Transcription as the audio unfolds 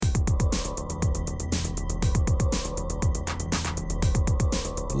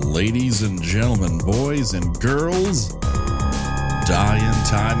Ladies and gentlemen, boys and girls, Dying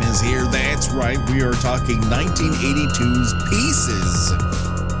Time is here. That's right, we are talking 1982's Pieces.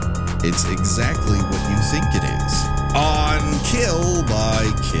 It's exactly what you think it is on Kill by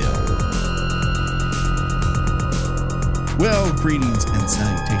Kill. Well, greetings and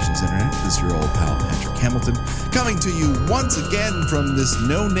salutations, Internet. This is your old pal, Patrick Hamilton, coming to you once again from this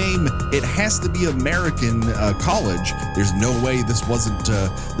no-name, it has to be American college. There's no way this wasn't,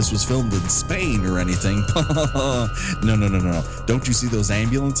 this was filmed in Spain or anything. No. Don't you see those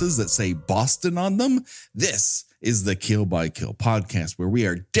ambulances that say Boston on them? This is the Kill by Kill podcast, where we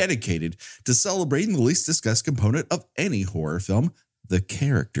are dedicated to celebrating the least discussed component of any horror film, the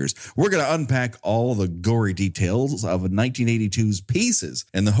characters. We're going to unpack all the gory details of 1982's Pieces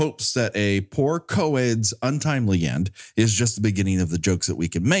in the hopes that a poor co-ed's untimely end is just the beginning of the jokes that we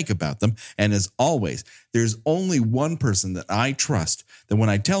can make about them. And as always, there's only one person that I trust, that when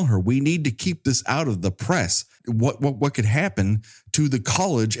I tell her we need to keep this out of the press, what could happen to the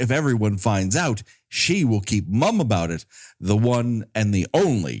college if everyone finds out, she will keep mum about it. The one and the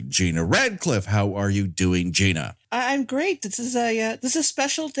only Gina Radcliffe. How are you doing, Gina? I'm great. This is a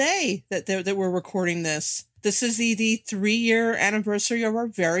special day that we're recording this. This is the 3-year anniversary of our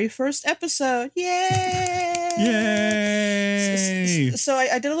very first episode. Yay! Yay! So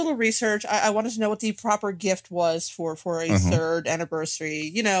I did a little research. I wanted to know what the proper gift was for a third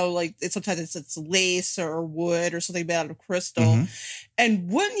anniversary. You know, like sometimes it's lace or wood or something made out of crystal. Mm-hmm. And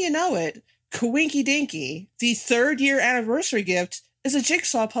wouldn't you know it, Kawinky Dinky, the 3rd-year anniversary gift is a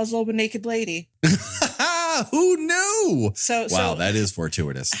jigsaw puzzle of a naked lady. Who knew? So that is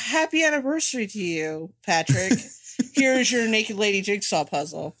fortuitous. Happy anniversary to you, Patrick. Here's your naked lady jigsaw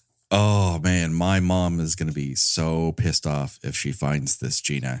puzzle. Oh, man, my mom is going to be so pissed off if she finds this,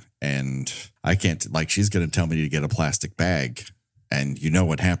 Gina. And I can't, she's going to tell me to get a plastic bag. And you know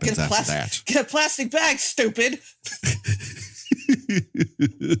what happens after that. Get a plastic bag, stupid.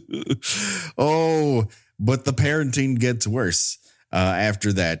 Oh, but the parenting gets worse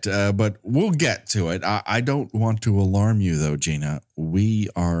after that. But we'll get to it. I don't want to alarm you, though, Gina. We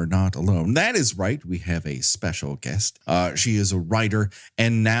are not alone. That is right. We have a special guest. She is a writer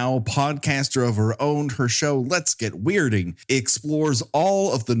and now podcaster of her own. Her show, Let's Get Weirding, explores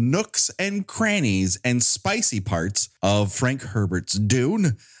all of the nooks and crannies and spicy parts of Frank Herbert's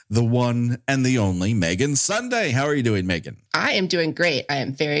Dune. The one and the only Megan Sunday. How are you doing, Megan? I am doing great. I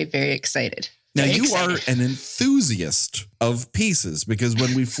am very, very excited. Now, you are an enthusiast of Pieces, because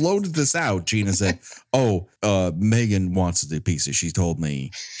when we floated this out, Gina said, Megan wants to do Pieces. She told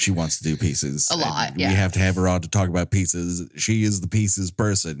me she wants to do Pieces. A lot, yeah. We have to have her on to talk about Pieces. She is the Pieces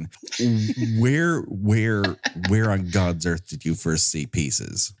person. Where on God's earth did you first see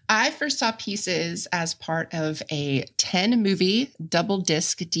Pieces? I first saw Pieces as part of a 10-movie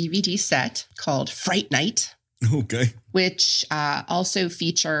double-disc DVD set called Fright Night. Okay. Which also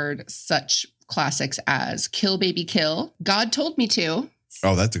featured such classics as Kill Baby Kill, God Told Me To.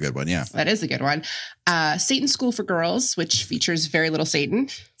 Oh, that's a good one, yeah. That is a good one. Satan's School for Girls, which features very little Satan.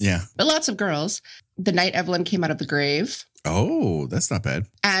 Yeah. But lots of girls. The Night Evelyn Came Out of the Grave. Oh, that's not bad.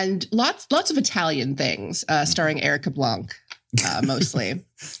 And lots of Italian things, starring Erica Blanc, mostly,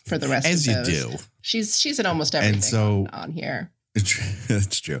 for the rest As of those. As you do. She's in almost everything on here.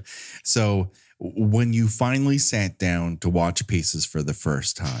 That's true. So when you finally sat down to watch Pieces for the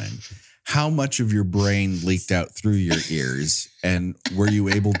first time, how much of your brain leaked out through your ears, and were you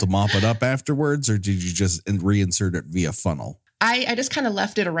able to mop it up afterwards, or did you just reinsert it via funnel? I just kind of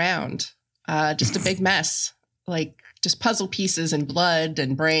left it around, just a big mess, like just puzzle pieces and blood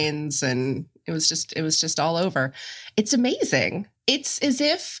and brains, and it was just all over. It's amazing. It's as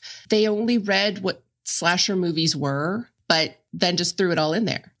if they only read what slasher movies were, but then just threw it all in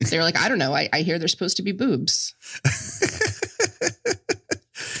there. They were like, I don't know. I hear there's supposed to be boobs.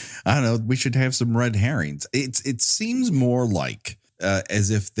 I don't know. We should have some red herrings. It seems more like as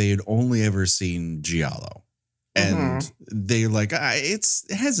if they had only ever seen Giallo. And they're like, it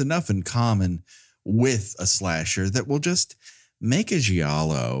has enough in common with a slasher that we'll just make a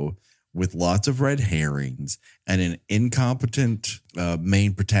Giallo with lots of red herrings and an incompetent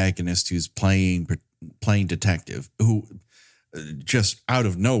main protagonist who's playing detective, who just out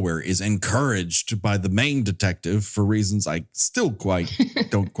of nowhere is encouraged by the main detective for reasons I still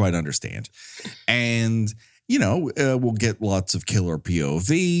don't quite understand. And, we'll get lots of killer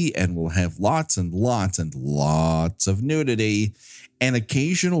POV, and we'll have lots and lots and lots of nudity and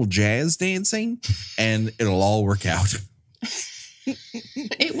occasional jazz dancing, and it'll all work out.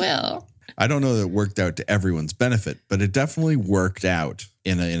 It will. I don't know that it worked out to everyone's benefit, but it definitely worked out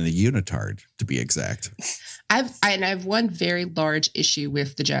in a unitard, to be exact. I have one very large issue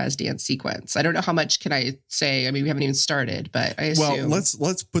with the jazz dance sequence. I don't know how much can I say. I mean, we haven't even started, but I assume. Well,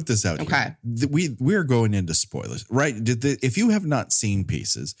 let's put this out okay. here. We're going into spoilers, right? If you have not seen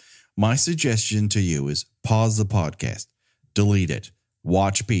Pieces, my suggestion to you is pause the podcast, delete it,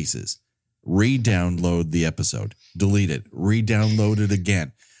 watch Pieces, re-download the episode, delete it, re-download it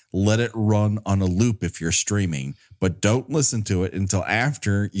again. Let it run on a loop if you're streaming, but don't listen to it until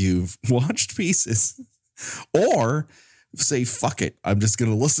after you've watched Pieces. Or say, fuck it, I'm just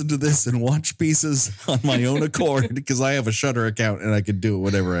going to listen to this and watch Pieces on my own accord because I have a Shudder account and I can do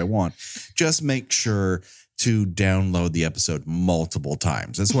whatever I want. Just make sure to download the episode multiple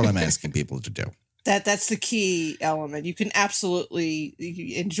times. That's what I'm asking people to do. That's the key element. You can absolutely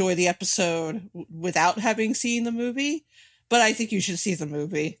enjoy the episode without having seen the movie, but I think you should see the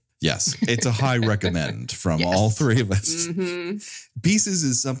movie. Yes, it's a high recommend from all three of us. Mm-hmm. Pieces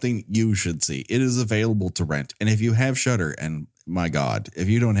is something you should see. It is available to rent. And if you have Shudder, and my God, if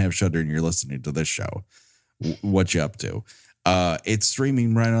you don't have Shudder and you're listening to this show, what you up to? It's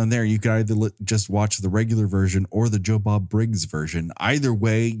streaming right on there. You can either just watch the regular version or the Joe Bob Briggs version. Either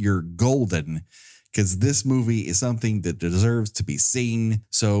way, you're golden, because this movie is something that deserves to be seen.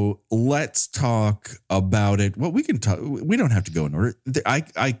 So let's talk about it. Well, we can talk. We don't have to go in order.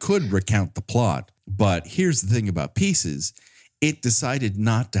 I could recount the plot, but here's the thing about Pieces. It decided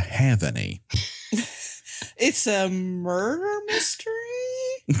not to have any. It's a murder mystery?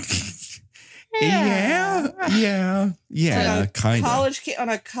 Yeah, kind of. On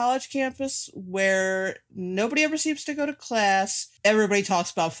a college campus where nobody ever seems to go to class, everybody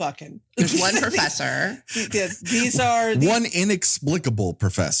talks about fucking. There's one professor. These are one inexplicable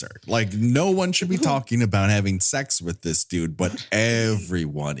professor. Like, no one should be talking about having sex with this dude, but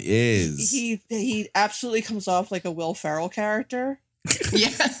everyone is. He absolutely comes off like a Will Ferrell character. Yeah.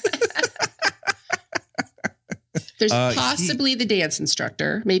 There's possibly the dance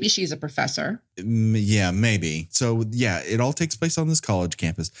instructor. Maybe she's a professor. Yeah, maybe. So, yeah, it all takes place on this college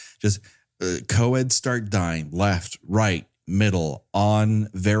campus. Just co-eds start dying left, right, middle, on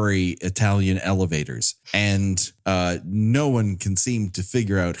very Italian elevators. And no one can seem to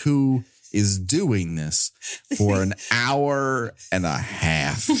figure out who is doing this for an hour and a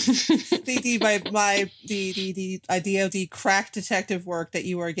half. The idea of the crack detective work that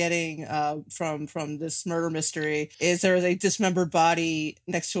you are getting from this murder mystery is there is a dismembered body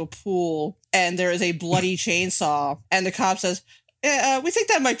next to a pool and there is a bloody chainsaw and the cop says, we think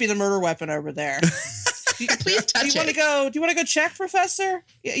that might be the murder weapon over there. Please touch it. Do you want to go check, Professor?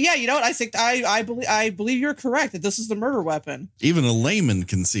 Yeah, you know what? I think I believe you're correct that this is the murder weapon. Even a layman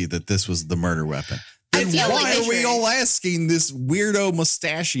can see that this was the murder weapon. Then why are we all asking this weirdo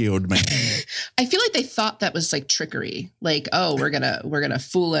mustachioed man? I feel like they thought that was like trickery. Like, oh, we're gonna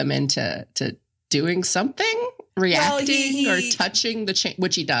fool him into doing something, reacting or touching the chain,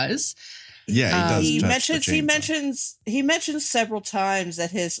 which he does. Yeah, he does. He mentions several times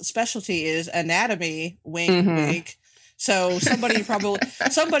that his specialty is anatomy. Wink, wink. So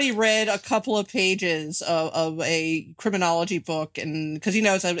somebody read a couple of pages of a criminology book, and because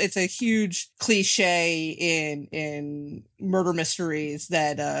it's a huge cliche in murder mysteries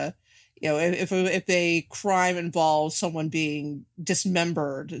that if a crime involves someone being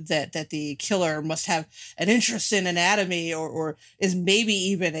dismembered, that the killer must have an interest in anatomy or is maybe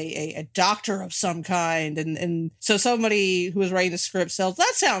even a doctor of some kind. And so somebody who was writing the script says,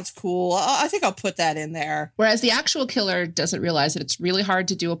 that sounds cool. I think I'll put that in there. Whereas the actual killer doesn't realize that it's really hard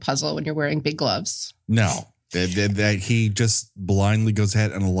to do a puzzle when you're wearing big gloves. No. That he just blindly goes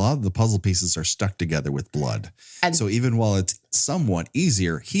ahead, and a lot of the puzzle pieces are stuck together with blood. And so even while it's somewhat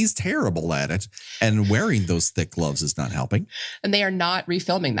easier, he's terrible at it, and wearing those thick gloves is not helping. And they are not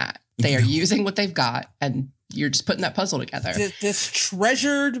refilming that. They are using what they've got, and you're just putting that puzzle together. This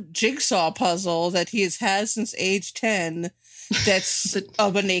treasured jigsaw puzzle that he has had since age 10 that's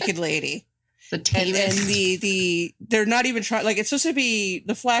of a naked lady. And they're not even trying, like, it's supposed to be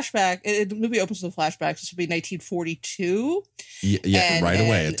the flashback. The movie opens with a flashback. It's supposed to be 1942. Yeah, right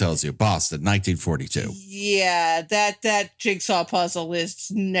away it tells you Boston, 1942. Yeah, that jigsaw puzzle is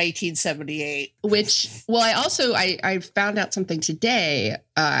 1978. Which, well, I found out something today.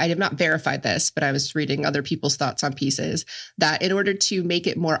 I have not verified this, but I was reading other people's thoughts on Pieces, that in order to make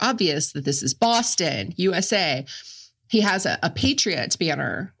it more obvious that this is Boston, USA, he has a Patriots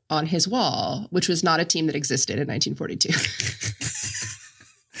banner on his wall, which was not a team that existed in 1942.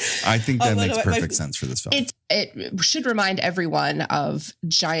 I think that makes perfect sense for this film. It should remind everyone of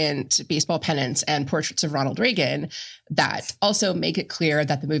giant baseball pennants and portraits of Ronald Reagan that also make it clear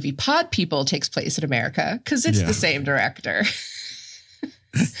that the movie Pod People takes place in America because it's the same director.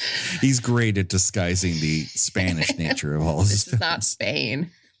 He's great at disguising the Spanish nature of all of his films. This is not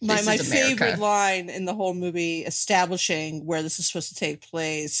Spain. My favorite line in the whole movie establishing where this is supposed to take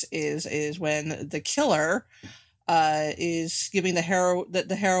place is when the killer is giving the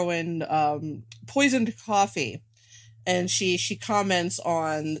heroine poisoned coffee, and she comments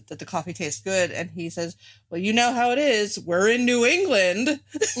on that the coffee tastes good, and he says, well, you know how it is, we're in New England.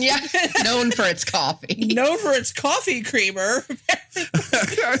 Yeah, known for its coffee. Known for its coffee creamer.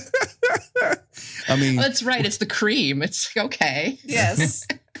 I mean, that's right, it's the cream. It's okay. Yes.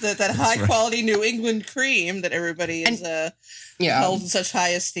 That high quality New England cream that everybody is held in such high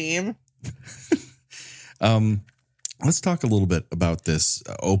esteem. Let's talk a little bit about this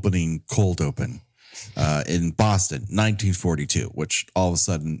opening cold open in Boston, 1942, which all of a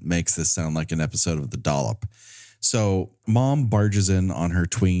sudden makes this sound like an episode of The Dollop. So mom barges in on her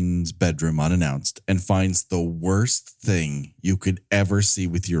tween's bedroom unannounced and finds the worst thing you could ever see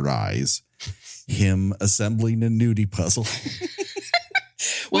with your eyes: him assembling a nudie puzzle.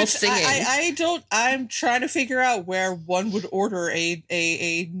 Which singing. I'm trying to figure out where one would order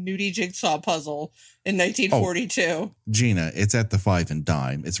a nudie jigsaw puzzle in 1942. Oh, Gina, it's at the Five and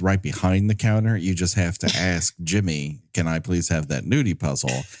Dime. It's right behind the counter. You just have to ask Jimmy, can I please have that nudie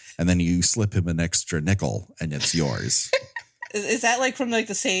puzzle? And then you slip him an extra nickel and it's yours. Is that like from like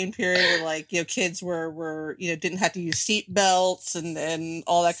the same period where like, kids were didn't have to use seat belts and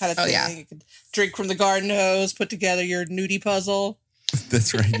all that kind of thing? Yeah. You could drink from the garden hose, put together your nudie puzzle.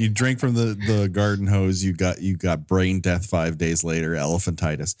 That's right. You drink from the garden hose. You got brain death 5 days later,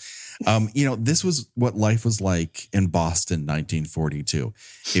 elephantitis. This was what life was like in Boston, 1942.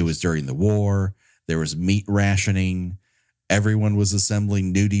 It was during the war. There was meat rationing. Everyone was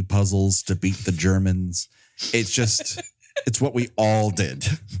assembling nudie puzzles to beat the Germans. It's what we all did.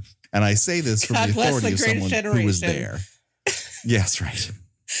 And I say this from the authority of someone who was there. Yes, right.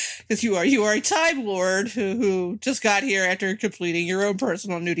 Because you are a Time Lord who just got here after completing your own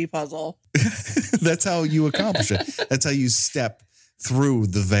personal nudie puzzle. That's how you accomplish it. That's how you step through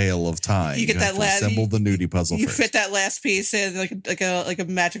the veil of time. You get that last assemble the nudie puzzle. You first. fit that last piece in, like a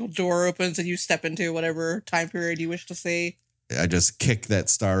magical door opens and you step into whatever time period you wish to see. I just kick that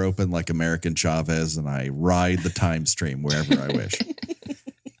star open like American Chavez, and I ride the time stream wherever I wish.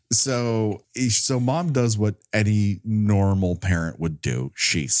 So mom does what any normal parent would do.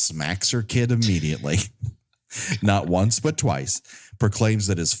 She smacks her kid immediately, not once, but twice, proclaims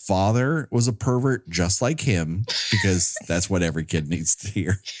that his father was a pervert just like him, because that's what every kid needs to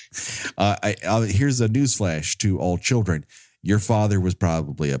hear. Here's a newsflash to all children. Your father was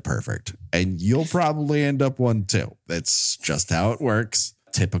probably a pervert, and you'll probably end up one too. That's just how it works.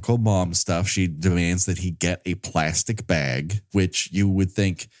 Typical mom stuff. She demands that he get a plastic bag, which you would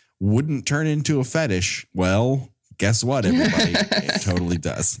think wouldn't turn into a fetish. Well, guess what, everybody? It totally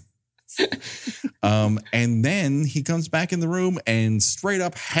does. And then he comes back in the room and straight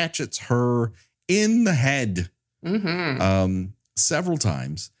up hatchets her in the head several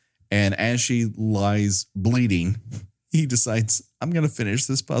times. And as she lies bleeding, he decides, I'm going to finish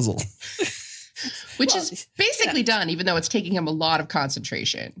this puzzle. Which is basically done, even though it's taking him a lot of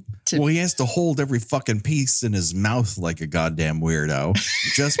concentration. Well, he has to hold every fucking piece in his mouth like a goddamn weirdo.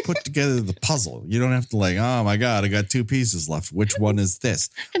 Just put together the puzzle. You don't have to oh my God, I got 2 pieces left. Which one is this?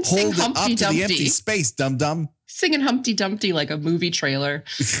 And hold it up to the empty space, dum-dum. Singing Humpty Dumpty like a movie trailer.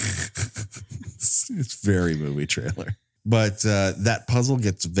 It's very movie trailer. But that puzzle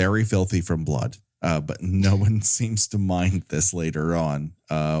gets very filthy from blood. But no one seems to mind this later on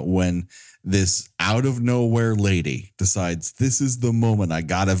when this out of nowhere lady decides this is the moment I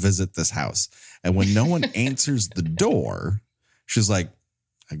gotta visit this house. And when no one answers the door, she's like,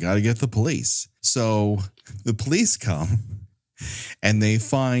 I gotta get the police. So the police come and they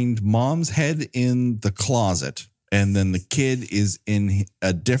find mom's head in the closet. And then the kid is in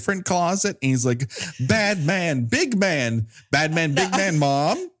a different closet. And he's like, bad man, big man,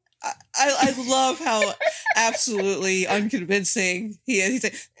 mom. I love how absolutely unconvincing he is. He's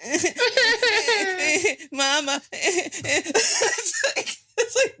like, Mama. It's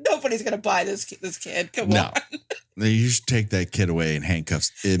like nobody's gonna buy this kid. Come on. You should take that kid away in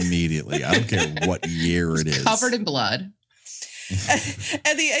handcuffs immediately. I don't care what year it is. Covered in blood.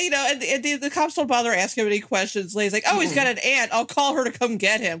 And the cops don't bother asking him any questions. He's like, oh, he's got an aunt. I'll call her to come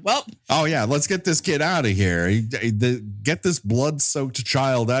get him. Well, oh yeah, let's get this kid out of here. Get this blood-soaked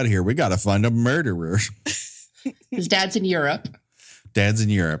child out of here. We got to find a murderer. His dad's in Europe. Dad's in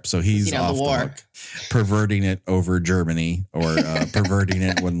Europe, so he's off the hook, perverting it over Germany or perverting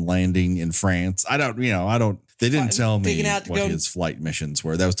it when landing in France. I don't. They didn't tell me what his flight missions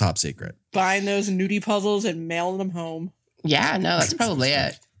were. That was top secret. Buying those nudie puzzles and mailing them home. Yeah, no, that's probably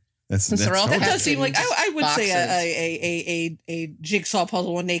it. That does seem like I would say a jigsaw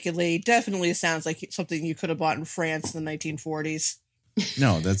puzzle with naked lady definitely sounds like something you could have bought in France in the 1940s.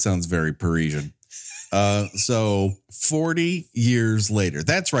 No, that sounds very Parisian. So 40 years later,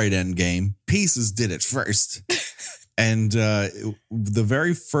 that's right, Endgame. Pieces did it first. And the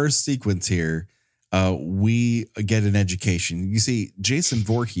very first sequence here, we get an education. You see, Jason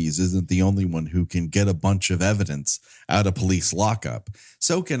Voorhees isn't the only one who can get a bunch of evidence out of police lockup.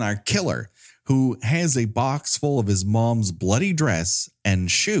 So can our killer, who has a box full of his mom's bloody dress and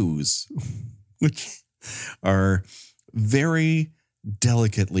shoes, which are very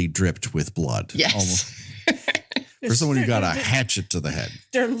delicately dripped with blood. Yes. Almost. For someone who got a hatchet to the head.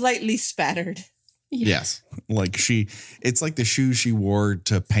 They're lightly spattered. Yes. Like it's like the shoes she wore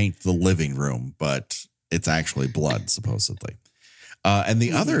to paint the living room, but it's actually blood, supposedly. And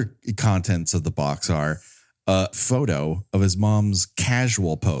the other contents of the box are a photo of his mom's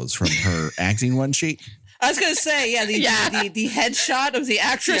casual pose from her acting one sheet. I was going to say, the headshot of the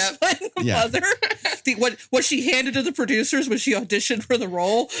actress playing the mother. What she handed to the producers when she auditioned for the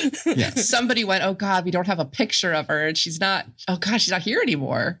role. Yes. Somebody went, oh God, we don't have a picture of her. And she's not here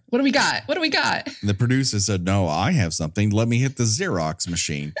anymore. What do we got? The producer said, no, I have something. Let me hit the Xerox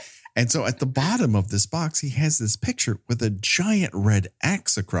machine. And so at the bottom of this box, he has this picture with a giant red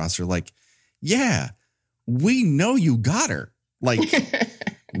X across her. Like, yeah, we know you got her. Like,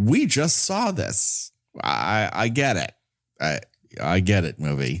 we just saw this. I get it. I get it,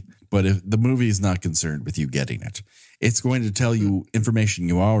 movie. But if the movie is not concerned with you getting it, it's going to tell you information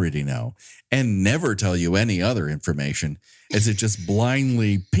you already know and never tell you any other information as it just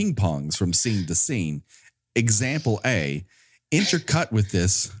blindly ping-pongs from scene to scene. Example A, intercut with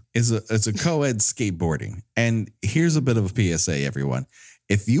this is a co-ed skateboarding. And here's a bit of a PSA, everyone.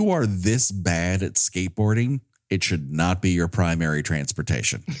 If you are this bad at skateboarding, it should not be your primary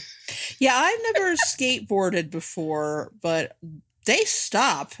transportation. Yeah, I've never skateboarded before, but they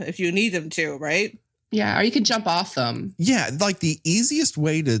stop if you need them to, right? Yeah, or you can jump off them. Yeah, like the easiest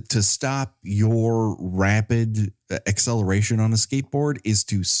way to stop your rapid acceleration on a skateboard is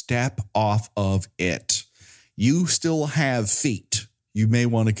to step off of it. You still have feet. You may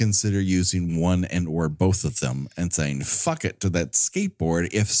want to consider using one and or both of them and saying, fuck it to that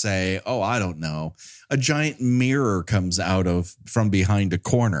skateboard. If say, I don't know, a giant mirror comes out from behind a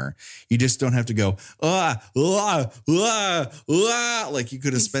corner. You just don't have to go, like you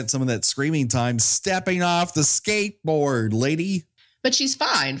could have spent some of that screaming time stepping off the skateboard, lady. But she's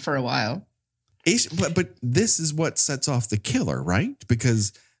fine for a while. But this is what sets off the killer, right?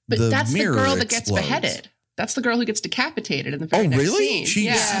 Because that's the girl that explodes. gets beheaded. That's the girl who gets decapitated in the very next scene. She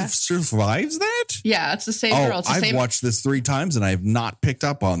survives that? Yeah, it's the same girl. I've watched this 3 times and I have not picked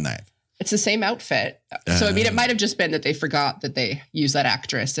up on that. It's the same outfit. So, I mean, it might have just been that they forgot that they used that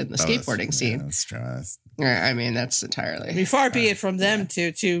actress in the skateboarding scene. That's true. I mean, that's entirely. I mean, far be it from them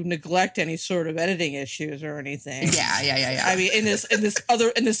to neglect any sort of editing issues or anything. Yeah. I mean, in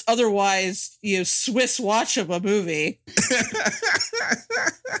this otherwise Swiss watch of a movie.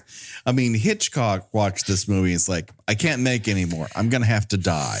 I mean, Hitchcock watched this movie. It's like, I can't make any more. I'm gonna have to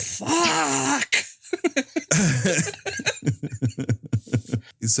die. Fuck.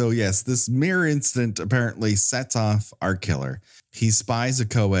 So yes, this mirror incident apparently sets off our killer. He spies a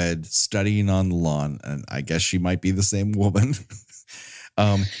co-ed studying on the lawn, and I guess she might be the same woman.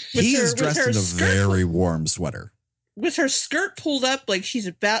 He is dressed in a very warm sweater. With her skirt pulled up like she's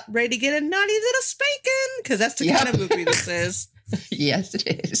about ready to get a naughty little spanking, because that's the kind of movie this is. Yes, it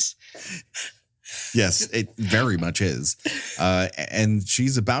is. Yes, it very much is. And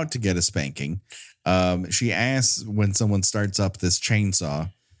she's about to get a spanking. She asks when someone starts up this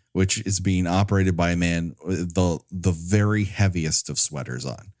chainsaw, which is being operated by a man with the very heaviest of sweaters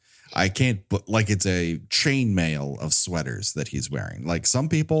on. I can't, like, it's a chainmail of sweaters that he's wearing. Like some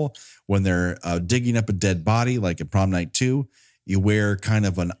people, when they're digging up a dead body, like at Prom Night 2, you wear kind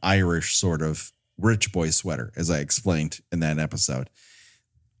of an Irish sort of rich boy sweater, as I explained in that episode.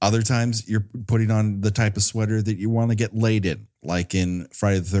 Other times you're putting on the type of sweater that you want to get laid in, like in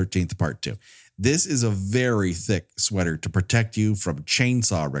Friday the 13th Part 2. This is a very thick sweater to protect you from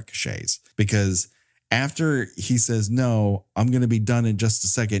chainsaw ricochets, because after he says, no, I'm going to be done in just a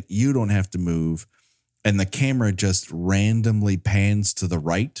second, you don't have to move, and the camera just randomly pans to the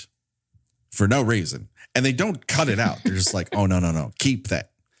right for no reason, and they don't cut it out. They're just like, oh, no, keep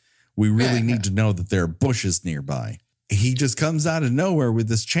that. We really need to know that there are bushes nearby. he just comes out of nowhere with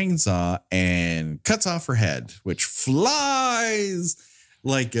this chainsaw and cuts off her head, which flies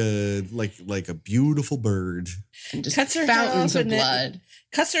like a beautiful bird. And just cuts her fountains head of blood.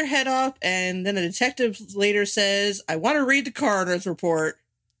 Cuts her head off, and then the detective later says, "I want to read the coroner's report."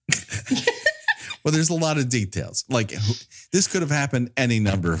 Well, there's a lot of details. Like, this could have happened any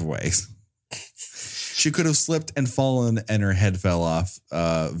number of ways. She could have slipped and fallen, and her head fell off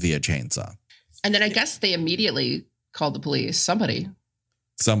via chainsaw. And then I guess they immediately called the police. Somebody.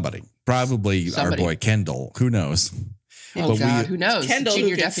 Probably our boy Kendall. Who knows? Oh, God, who knows? Kendall,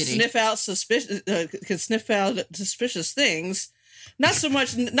 Junior who can deputy. sniff out suspicious things. Not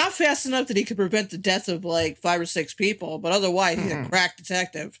fast enough that he could prevent the death of like 5 or 6 people, but otherwise he's a crack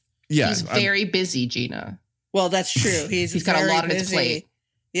detective. Yeah, he's very busy, Gina. Well, that's true. He's got a lot on busy. his plate.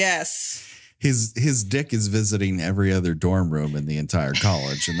 Yes. His dick is visiting every other dorm room in the entire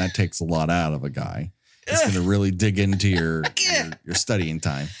college, and that takes a lot out of a guy. It's going to really dig into your studying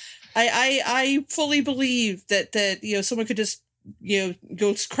time. I fully believe that someone could just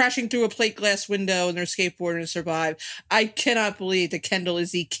go crashing through a plate glass window in their skateboard and survive. I cannot believe that Kendall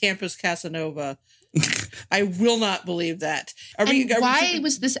is the campus Casanova. I will not believe that. Why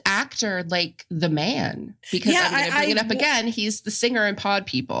was this actor like the man? Because I'm going to bring it up again. He's the singer in Pod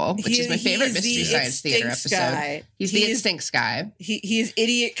People, which is my favorite Mystery Science Theater episode. Guy. He's the It Stinks guy. He's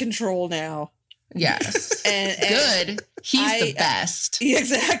idiot control now. Yes. and good. He's the best.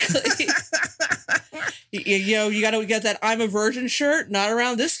 Exactly. You got to get that "I'm a virgin" shirt. Not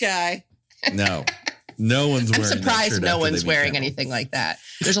around this guy. No. No one's wearing that. I'm surprised no one's wearing anything like that.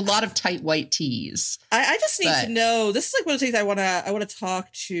 There's a lot of tight white tees. I just need to know. This is like one of the things I want to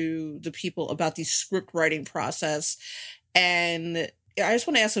talk to the people about the script writing process, and I just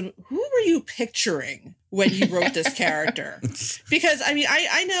want to ask them, who were you picturing when you wrote this character? Because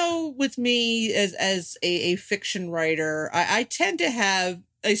I know with me as a fiction writer, I tend to have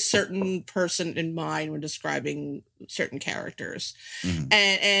a certain person in mind when describing certain characters. Mm-hmm.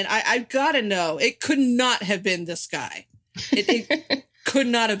 And I've got to know, it could not have been this guy. It could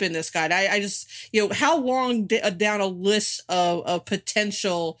not have been this guy. I just, how long down a list of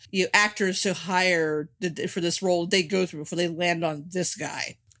potential actors to hire for this role they go through before they land on this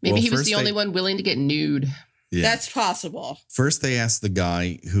guy? Maybe he was the only one willing to get nude. Yeah. That's possible. First, they asked the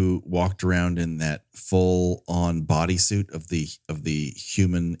guy who walked around in that full-on bodysuit of the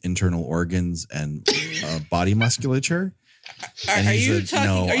human internal organs and body musculature. Are you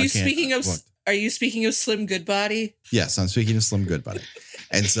speaking of Slim Goodbody? Yes, I'm speaking of Slim Goodbody.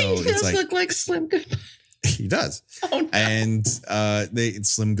 And so he does look like Slim Goodbody. He does. Oh, no. And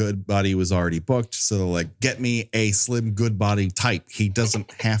Slim Goodbody was already booked, so they're like, get me a Slim Goodbody type. He doesn't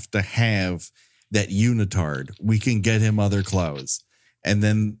have to have that unitard. We can get him other clothes. And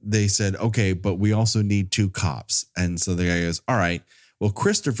then they said, okay, but we also need 2 cops. And so the guy goes, all right, well,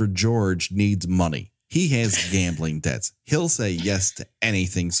 Christopher George needs money. He has gambling debts. He'll say yes to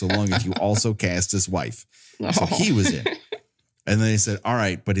anything so long as you also cast his wife. Oh. So he was in. And then they said, all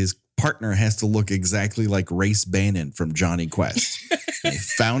right, but his partner has to look exactly like Race Bannon from Johnny Quest. They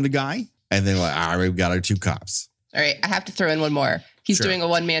found a guy, and they're like, all right, we've got our 2 cops. All right, I have to throw in one more. He's doing a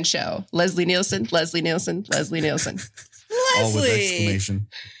one-man show. Leslie Nielsen. All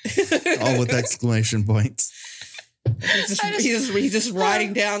with exclamation points. He's just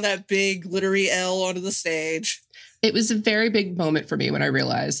riding down that big glittery L onto the stage. It was a very big moment for me when I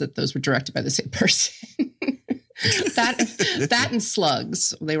realized that those were directed by the same person. that and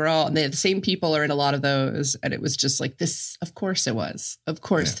Slugs. The same people are in a lot of those. And it was just like this. Of course it was. Of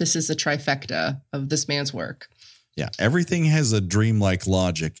course, This is a trifecta of this man's work. Yeah, everything has a dreamlike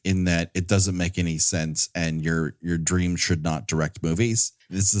logic in that it doesn't make any sense, and your dream should not direct movies.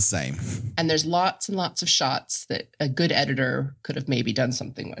 It's the same. And there's lots and lots of shots that a good editor could have maybe done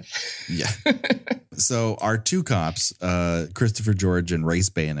something with. Yeah. So our 2 cops, Christopher George and Race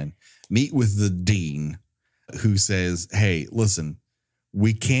Bannon, meet with the dean, who says, hey, listen,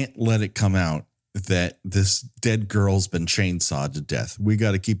 we can't let it come out that this dead girl's been chainsawed to death. We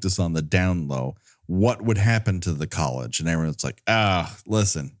got to keep this on the down low. What would happen to the college? And everyone's like,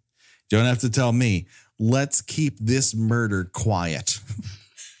 listen, you don't have to tell me. Let's keep this murder quiet.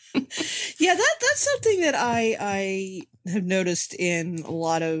 Yeah, that's something that I have noticed in a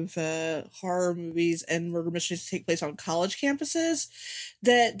lot of horror movies and murder mysteries that take place on college campuses,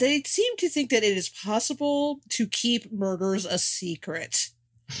 that they seem to think that it is possible to keep murders a secret.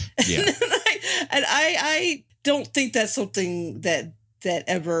 Yeah. and I don't think that's something that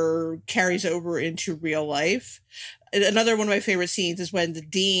ever carries over into real life. Another one of my favorite scenes is when the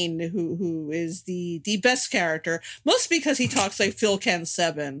dean, who is the best character, mostly because he talks like Phil Ken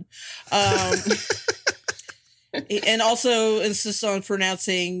Seven, And also insists on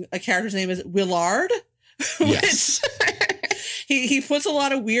pronouncing a character's name as Willard. Yes. He puts a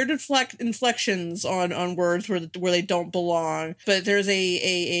lot of weird inflections on words where they don't belong. But there's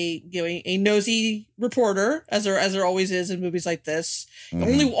a nosy reporter, as there always is in movies like this.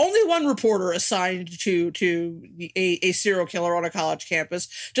 Only one reporter assigned to a serial killer on a college campus.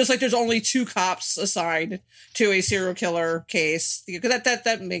 Just like there's only 2 cops assigned to a serial killer case. Because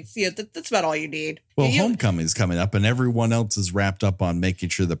that makes that's about all you need. Well, homecoming's coming up, and everyone else is wrapped up on making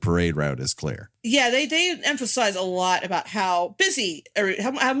sure the parade route is clear. Yeah, they emphasize a lot about how busy,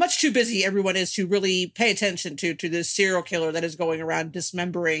 how much too busy everyone is to really pay attention to this serial killer that is going around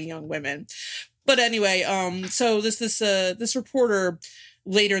dismembering young women. But anyway, so this reporter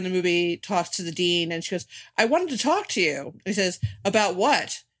later in the movie talks to the dean, and she goes, "I wanted to talk to you." And he says, "About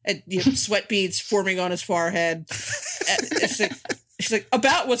what?" And sweat beads forming on his forehead. She's like,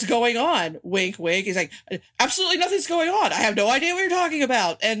 "About what's going on?" Wink, wink. He's like, "Absolutely nothing's going on. I have no idea what you're talking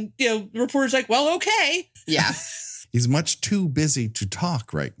about." And the reporter's like, "Well, okay." Yeah. He's much too busy to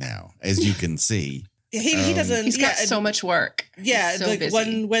talk right now, as you can see. He doesn't. He's got so much work. Yeah, so like busy.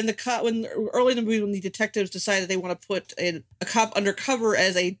 when early in the movie when the detectives decided they want to put a cop undercover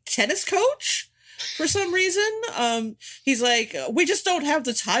as a tennis coach for some reason, he's like, "We just don't have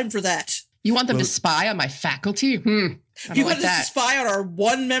the time for that." You want them to spy on my faculty? I don't You like want us to spy on our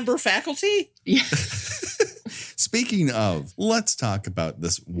 1-member faculty? Yeah. Speaking of, let's talk about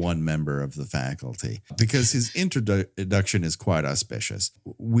this one member of the faculty, because his introduction is quite auspicious.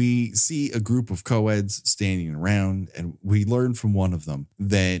 We see a group of co-eds standing around, and we learn from one of them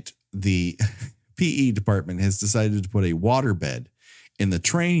that the PE department has decided to put a waterbed in the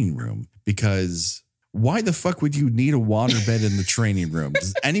training room, because why the fuck would you need a waterbed in the training room?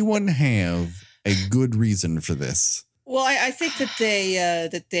 Does anyone have a good reason for this? Well, I think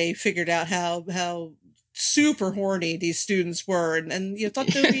that they figured out how super horny these students were, and you thought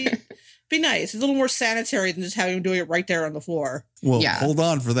that would be nice. It's a little more sanitary than just having them doing it right there on the floor. Well, hold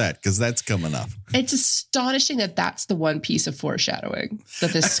on for that, because that's coming up. It's astonishing that that's the one piece of foreshadowing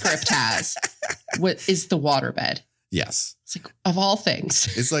that this script has. What is the waterbed? Yes. It's like, of all things.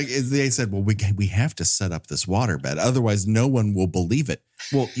 It's like they said, well, we have to set up this waterbed. Otherwise, no one will believe it.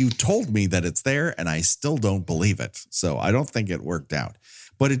 Well, you told me that it's there, and I still don't believe it. So I don't think it worked out.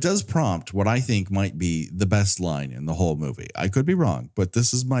 But it does prompt what I think might be the best line in the whole movie. I could be wrong, but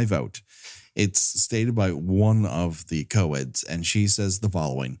this is my vote. It's stated by one of the co-eds, and she says the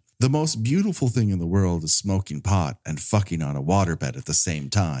following: "The most beautiful thing in the world is smoking pot and fucking on a waterbed at the same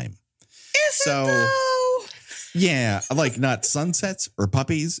time." Is it though? Yeah, like not sunsets or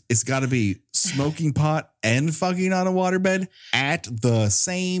puppies. It's got to be smoking pot and fucking on a waterbed at the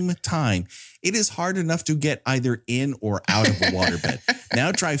same time. It is hard enough to get either in or out of a waterbed.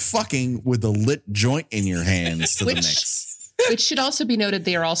 Now try fucking with a lit joint in your hands to the mix. Which should also be noted,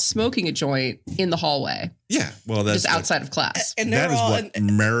 they are all smoking a joint in the hallway. Yeah, well, that's just outside of class. And that is what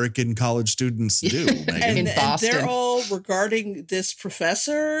American college students do, Megan. And they're all regarding this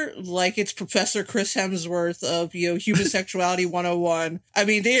professor like it's Professor Chris Hemsworth of Human Sexuality 101. I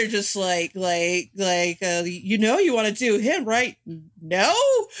mean, they are just like you want to do him, right? No,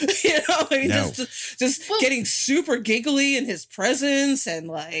 No. just getting super giggly in his presence and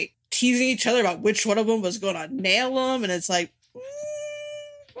like teasing each other about which one of them was going to nail him, and it's like,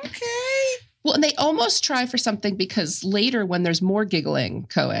 okay. Well, and they almost try for something, because later when there's more giggling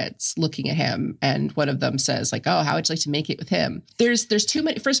co-eds looking at him, and one of them says like, "Oh, how would you like to make it with him?" There's too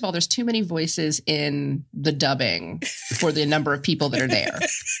many. First of all, there's too many voices in the dubbing for the number of people that are there.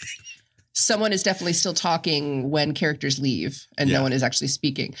 Someone is definitely still talking when characters leave, and no one is actually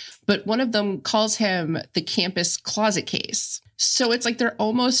speaking. But one of them calls him the campus closet case. So it's like they're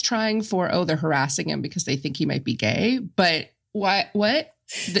almost trying for, they're harassing him because they think he might be gay. But what?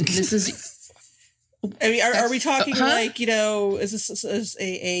 This is... I mean, are we talking like, is this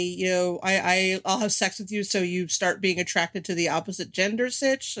I'll have sex with you so you start being attracted to the opposite gender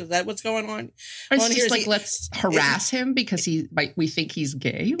sitch? Is that what's going on? Or it's just like, let's harass him because we think he's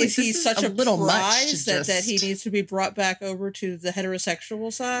gay? Like, is he such a little prize that he needs to be brought back over to the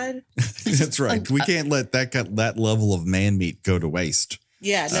heterosexual side? That's right. We can't let that level of man meat go to waste.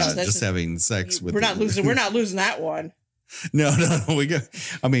 Yeah, no, that's just having sex with. We're not losing that one. No, we got.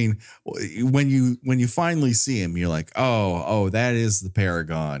 I mean, when you finally see him, you're like, oh, that is the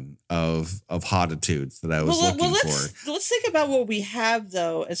paragon of hotitudes that I was looking for. Let's think about what we have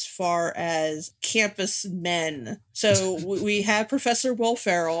though, as far as campus men. So we have Professor Will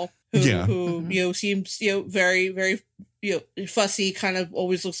Ferrell, who seems very, very fussy, kind of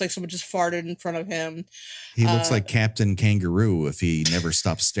always looks like someone just farted in front of him. He looks like Captain Kangaroo if he never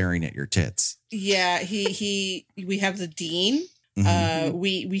stops staring at your tits. Yeah, we have the dean.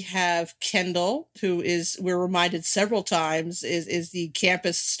 We have Kendall, who we're reminded several times is the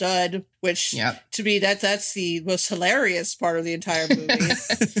campus stud, which to me that's the most hilarious part of the entire movie.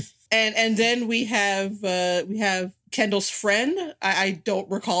 and then we have Kendall's friend. I don't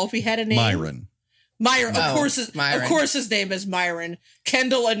recall if he had a name. Myron, of course his name is Myron.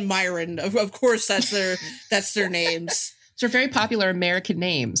 Kendall and Myron. Of course that's their names. They're very popular American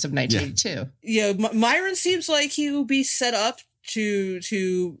names of 1982. Yeah, Myron seems like he will be set up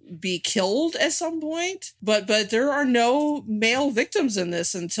to be killed at some point, but there are no male victims in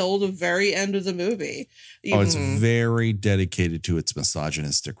this until the very end of the movie. It's very dedicated to its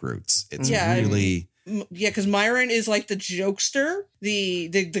misogynistic roots. It's really... because Myron is like the jokester, the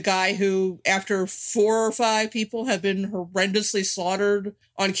guy who, after 4 or 5 people have been horrendously slaughtered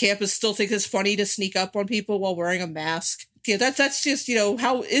on campus, still thinks it's funny to sneak up on people while wearing a mask. Yeah, that's just,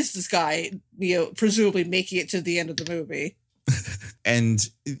 how is this guy, presumably making it to the end of the movie? And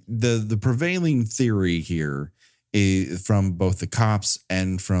the prevailing theory here is, from both the cops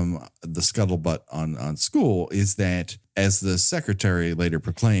and from the scuttlebutt on school, is that, as the secretary later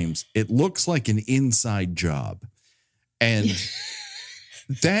proclaims, it looks like an inside job. And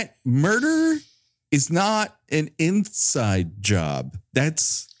that murder is not an inside job.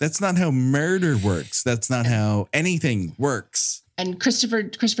 That's not how murder works. That's not how anything works. And Christopher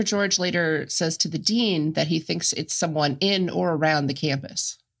George later says to the dean that he thinks it's someone in or around the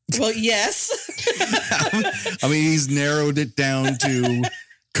campus. Well, yes. I mean, he's narrowed it down to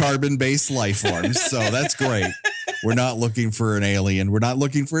carbon-based life forms, so that's great. We're not looking for an alien. We're not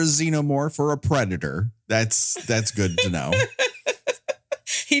looking for a xenomorph or a predator. That's good to know.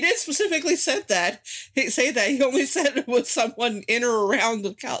 He did specifically say that. He only said it was someone in or around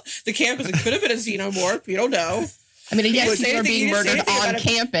the campus. It could have been a xenomorph. You don't know. I mean, yes, people are being murdered on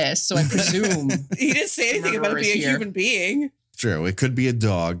campus, so I presume. He didn't say anything about it being a human being. True. It could be a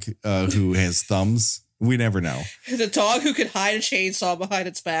dog who has thumbs. We never know. The dog who could hide a chainsaw behind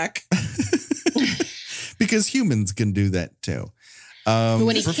its back. Because humans can do that too. But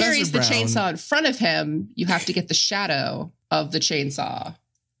when he carries the chainsaw in front of him, you have to get the shadow of the chainsaw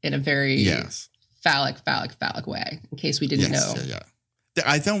in a very phallic way, in case we didn't know. Yeah.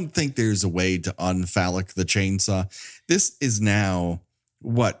 I don't think there's a way to unphallic the chainsaw. This is now,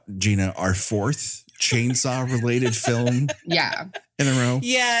 what, Gina, our 4th chainsaw-related film? Yeah. In a row?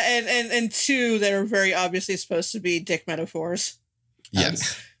 Yeah, and 2 that are very obviously supposed to be dick metaphors.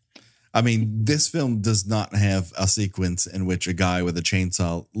 Yes. I mean, this film does not have a sequence in which a guy with a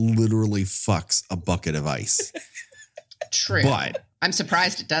chainsaw literally fucks a bucket of ice. True. But I'm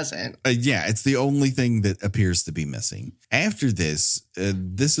surprised it doesn't. It's the only thing that appears to be missing. After this,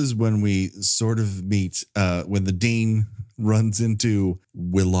 this is when we sort of meet when the dean runs into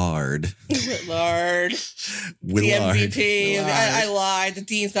Willard. Willard. The MVP. Willard. I lied. The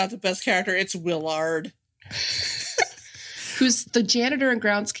dean's not the best character. It's Willard. Who's the janitor and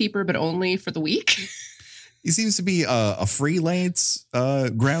groundskeeper, but only for the week? He seems to be a freelance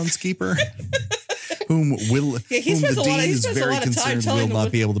groundskeeper. Whom the dean is very concerned will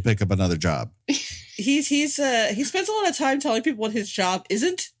not be able to pick up another job. He spends a lot of time telling people what his job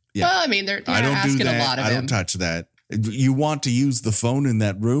isn't. Yeah. Well, I mean, they're asking a lot of him. I don't touch that. You want to use the phone in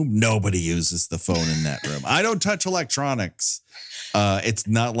that room? Nobody uses the phone in that room. I don't touch electronics. It's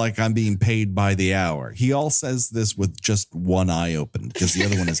not like I'm being paid by the hour. He all says this with just one eye open because the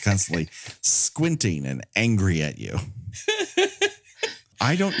other one is constantly squinting and angry at you.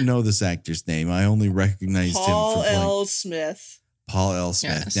 I don't know this actor's name. I only recognized him from Paul L. Smith. Paul L.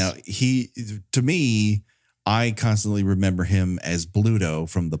 Smith. Yes. Now, to me, I constantly remember him as Bluto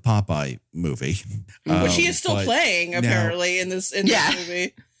from the Popeye movie. Which he is still playing, apparently, in this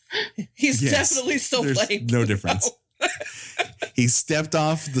movie. He's definitely still playing no difference. He stepped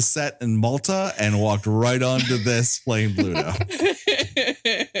off the set in Malta and walked right onto this playing Bluto.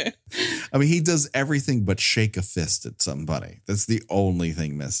 I mean, he does everything but shake a fist at somebody. That's the only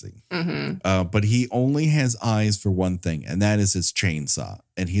thing missing. Mm-hmm. But he only has eyes for one thing, and that is his chainsaw.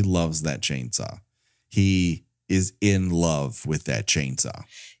 And he loves that chainsaw. He is in love with that chainsaw.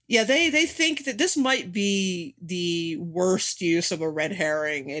 Yeah, they think that this might be the worst use of a red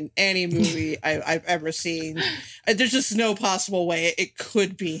herring in any movie I've ever seen. There's just no possible way it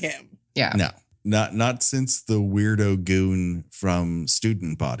could be him. Yeah. No. Not since the weirdo goon from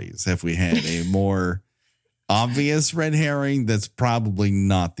Student Bodies have we had a more obvious red herring that's probably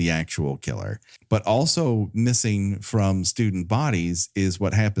not the actual killer. But also missing from Student Bodies is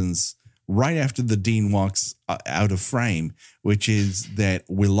what happens right after the dean walks out of frame, which is that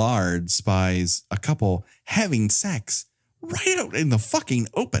Willard spies a couple having sex right out in the fucking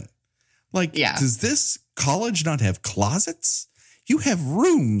open. Like, does this college not have closets? You have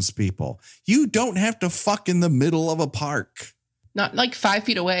rooms, people. You don't have to fuck in the middle of a park. Not like 5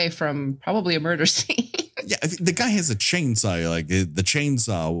 feet away from probably a murder scene. Yeah, the guy has a chainsaw. Like, the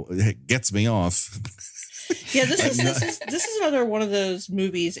chainsaw gets me off. Yeah, this is another one of those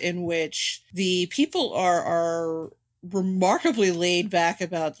movies in which the people are remarkably laid back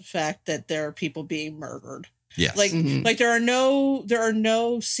about the fact that there are people being murdered. Yes. Like there are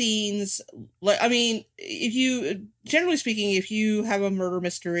no scenes. Like, I mean, generally speaking, if you have a murder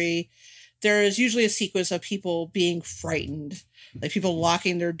mystery, there is usually a sequence of people being frightened, like people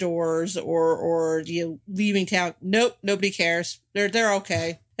locking their doors or leaving town. Nope, nobody cares. They're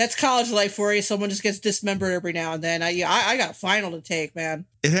okay. That's college life for you. Someone just gets dismembered every now and then. I got a final to take, man.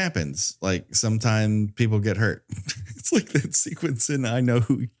 It happens. Like, sometimes people get hurt. It's like that sequence in I Know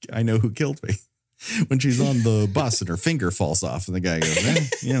Who Killed Me, when she's on the bus and her finger falls off and the guy goes,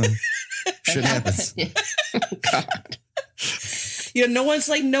 shit happens. God. No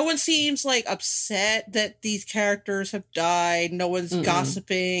one seems like upset that these characters have died. No one's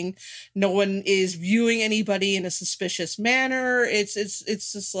gossiping. No one is viewing anybody in a suspicious manner. It's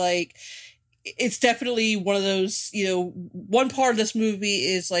just like, it's definitely one of those, one part of this movie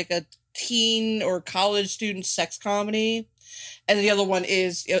is like a teen or college student sex comedy, and the other one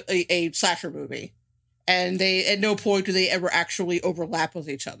is a slasher movie. And they, at no point do they ever actually overlap with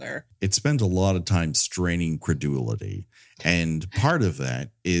each other. It spends a lot of time straining credulity. And part of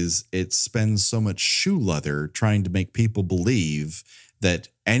that is it spends so much shoe leather trying to make people believe that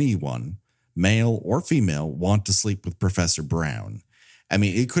anyone, male or female, want to sleep with Professor Brown. I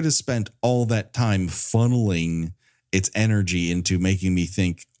mean, it could have spent all that time funneling its energy into making me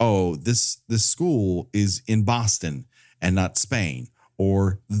think, oh, this school is in Boston and not Spain,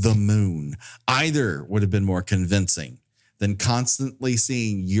 or the moon. Either would have been more convincing than constantly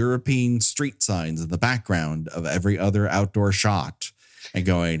seeing European street signs in the background of every other outdoor shot and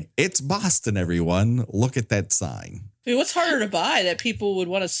going, it's Boston, everyone. Look at that sign. I mean, what's harder to buy, that people would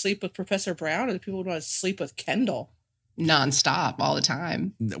want to sleep with Professor Brown or that people would want to sleep with Kendall? Nonstop, all the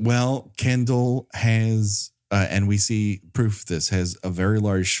time. Well, Kendall has, and we see proof of this, has a very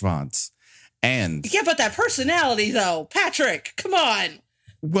large schwanz. And yeah, but that personality, though, Patrick, come on.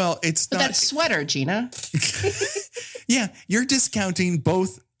 Well, it's but not that sweater, Gina. Yeah, you're discounting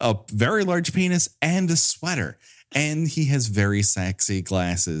both a very large penis and a sweater. And he has very sexy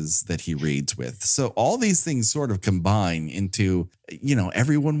glasses that he reads with. So all these things sort of combine into,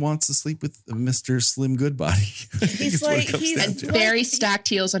 everyone wants to sleep with Mr. Slim Goodbody. He's like, very stacked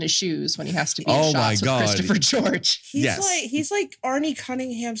heels on his shoes when he has to be in shots with Christopher George. He's like Arnie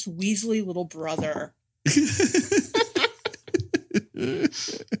Cunningham's Weasley little brother.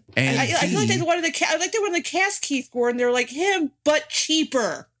 And I feel like they wanted to cast Keith Gordon. They're like him, but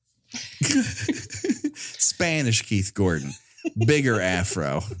cheaper. Spanish Keith Gordon, bigger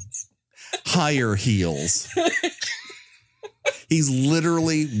afro, higher heels. He's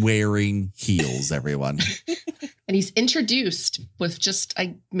literally wearing heels, everyone. And he's introduced with just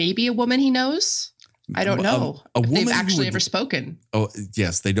maybe a woman he knows. I don't know if they've actually ever spoken. Oh,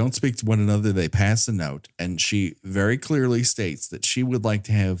 yes. They don't speak to one another. They pass a note. And she very clearly states that she would like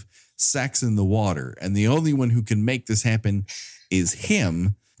to have sex in the water. And the only one who can make this happen is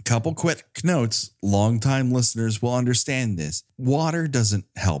him. Couple quick notes. Longtime listeners will understand this. Water doesn't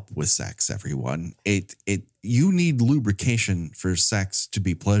help with sex, everyone. You need lubrication for sex to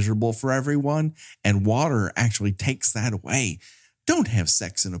be pleasurable for everyone. And water actually takes that away. Don't have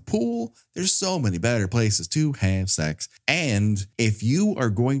sex in a pool. There's so many better places to have sex. And if you are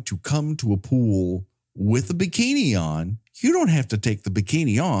going to come to a pool with a bikini on, you don't have to take the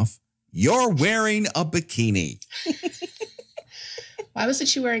bikini off. You're wearing a bikini. Why wasn't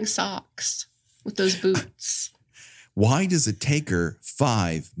she wearing socks with those boots? Why does it take her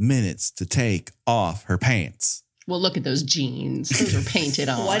 5 minutes to take off her pants? Well, look at those jeans. Those are painted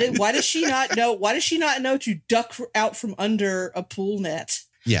on. Why does she not know? Why does she not know to duck out from under a pool net?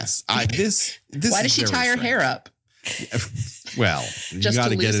 Yes, this. Why does she tie her hair up? Well, you got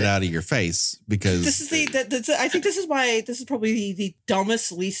to get it out of your face because this is I think this is probably the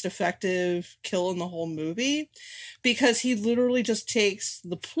dumbest, least effective kill in the whole movie, because he literally just takes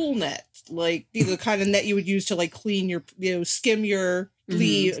the pool net, like the kind of net you would use to like clean your, skim your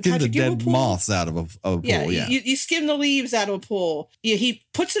leaves. Skim the dead moths out of a pool. Yeah, you skim the leaves out of a pool. He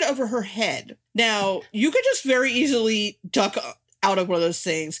puts it over her head. Now, you could just very easily duck out of one of those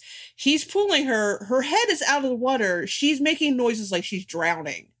things. He's pulling her. Her head is out of the water. She's making noises like she's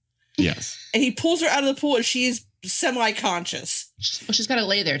drowning. Yes. And he pulls her out of the pool and she is semi-conscious. Well, she's got to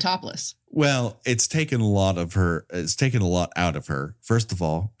lay there topless. Well, it's taken a lot out of her. First of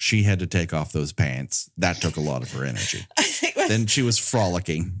all, she had to take off those pants. That took a lot of her energy. Then she was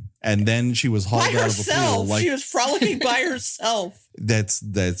frolicking. And then she was hauled out of the pool. She was frolicking by herself. That's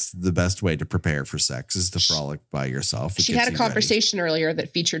the best way to prepare for sex, is to frolic by yourself. She had a conversation earlier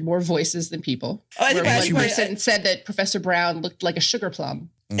that featured more voices than people. Where one person said that Professor Brown looked like a sugar plum.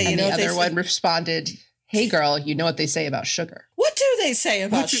 And the other one responded, "Hey, girl, you know what they say about sugar." What do they say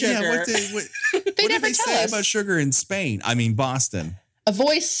about sugar? What do they say about sugar in Spain? I mean, Boston. A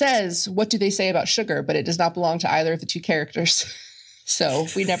voice says, "What do they say about sugar?" But it does not belong to either of the two characters. So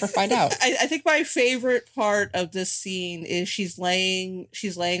we never find out. I think my favorite part of this scene is she's laying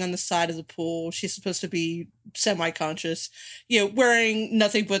on the side of the pool. She's supposed to be semi-conscious, wearing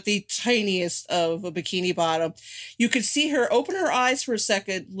nothing but the tiniest of a bikini bottom. You could see her open her eyes for a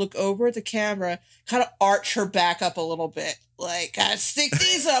second, look over at the camera, kind of arch her back up a little bit. Like, gotta stick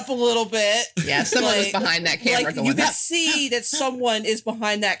these up a little bit. Yeah, someone was behind that camera going, you can see that someone is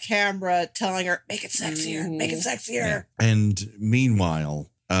behind that camera telling her, make it sexier, make it sexier. Yeah. And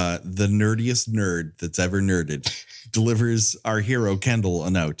meanwhile, the nerdiest nerd that's ever nerded delivers our hero Kendall a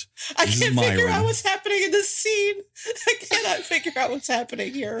note. I can't figure out what's happening in this scene. I cannot figure out what's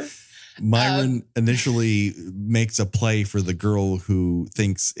happening here. Myron initially makes a play for the girl who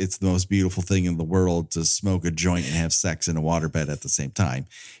thinks it's the most beautiful thing in the world to smoke a joint and have sex in a waterbed at the same time.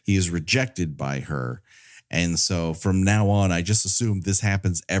 He is rejected by her. And so from now on, I just assume this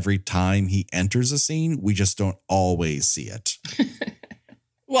happens every time he enters a scene. We just don't always see it.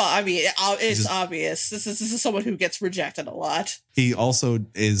 Well, I mean, it's obvious. This is someone who gets rejected a lot. He also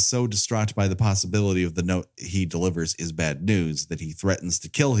is so distraught by the possibility of the note he delivers is bad news that he threatens to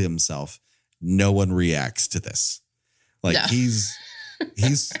kill himself. No one reacts to this. Like, no.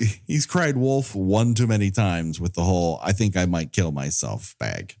 he's cried wolf one too many times with the whole "I think I might kill myself"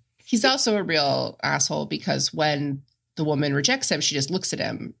 bag. He's also a real asshole because when the woman rejects him, she just looks at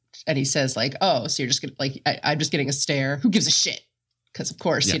him and he says, like, "Oh, so you're just gonna I'm just getting a stare. Who gives a shit?" Because, of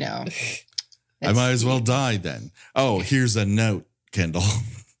course, I might as well die then. Oh, here's a note, Kendall.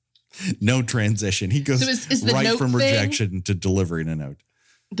 No transition. He goes right from rejection to delivering a note.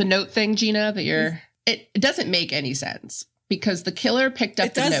 The note thing, Gina, that it doesn't make any sense because the killer picked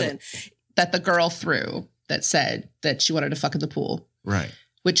up the note that the girl threw that said that she wanted to fuck in the pool. Right.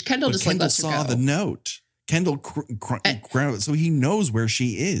 Which Kendall just Kendall lets her go. saw the note. Kendall, so he knows where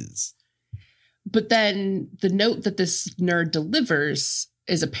she is. But then the note that this nerd delivers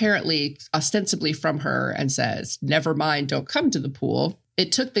is apparently ostensibly from her and says, "Never mind, don't come to the pool."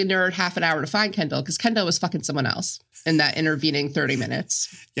 It took the nerd half an hour to find Kendall because Kendall was fucking someone else in that intervening 30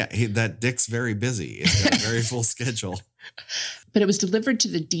 minutes. Yeah, that dick's very busy. It's got a very full schedule. But it was delivered to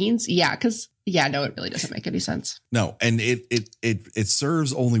the deans. Yeah, because no, it really doesn't make any sense. No, and it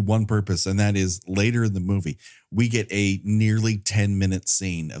serves only one purpose, and that is later in the movie, we get a nearly 10-minute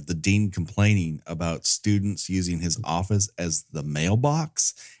scene of the dean complaining about students using his office as the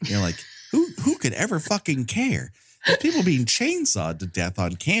mailbox. And you're like, who could ever fucking care? There's people being chainsawed to death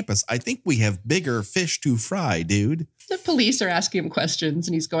on campus. I think we have bigger fish to fry, dude. The police are asking him questions,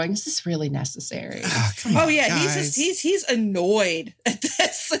 and he's going, "Is this really necessary?" Come on, yeah, guys. he's annoyed at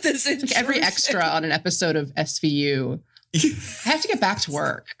this. Like every extra on an episode of SVU. I have to get back to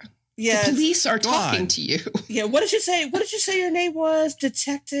work. Yeah, the police are talking to you. Yeah, what did you say? What did you say your name was,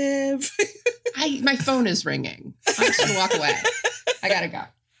 detective? My phone is ringing. I'm just gonna walk away. I gotta go.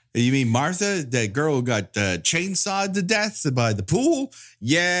 You mean Martha, that girl who got chainsawed to death by the pool?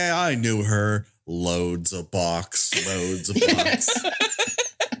 Yeah, I knew her. Loads of box.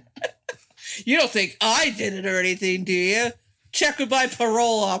 You don't think I did it or anything, do you? Check with my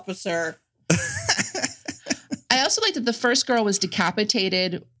parole officer. I also like that the first girl was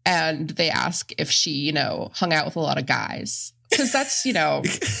decapitated and they ask if she, hung out with a lot of guys. Because that's,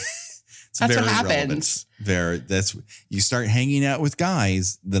 that's what happens. You start hanging out with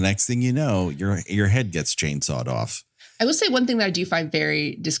guys, the next thing you know, your head gets chainsawed off. I will say one thing that I do find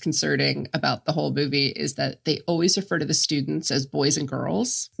very disconcerting about the whole movie is that they always refer to the students as boys and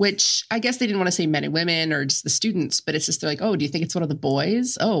girls, which I guess they didn't want to say men and women or just the students, but it's just they're like, "Oh, do you think it's one of the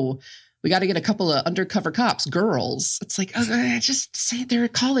boys? Oh, we got to get a couple of undercover cops, girls." It's like, oh, just say they're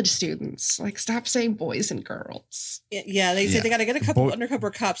college students. Like, stop saying boys and girls. Yeah, they say they got to get a couple of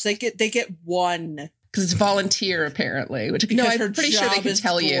undercover cops. They get one. Because it's volunteer, apparently, which, I'm pretty sure they can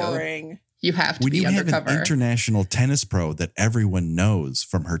tell you. You have to be undercover. When you have an international tennis pro that everyone knows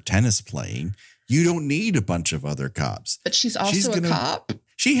from her tennis playing, you don't need a bunch of other cops. But she's also a cop.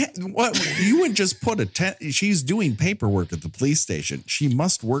 You would just put she's doing paperwork at the police station. She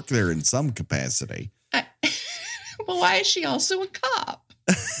must work there in some capacity. Well, why is she also a cop?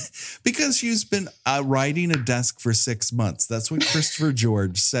 Because she's been riding a desk for 6 months. That's what Christopher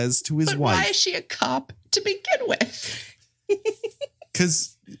George says to his wife. Why is she a cop to begin with?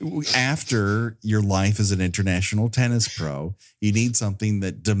 Because after your life as an international tennis pro, you need something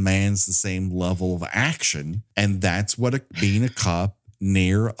that demands the same level of action. And that's what being a cop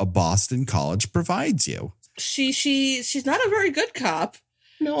near a Boston college provides you. She's not a very good cop.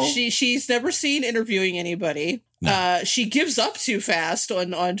 No. She's never seen interviewing anybody. No. She gives up too fast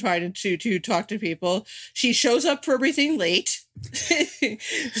on trying to talk to people. She shows up for everything late.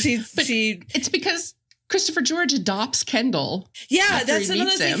 It's because Christopher George adopts Kendall. Yeah, that's another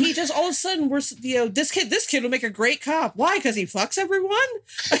thing. He just all of a sudden this kid will make a great cop. Why? Because he fucks everyone.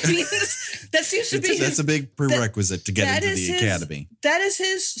 I mean, that seems to be that's a big prerequisite to get into the academy. That is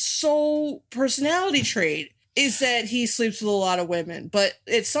his sole personality trait. Is that he sleeps with a lot of women. But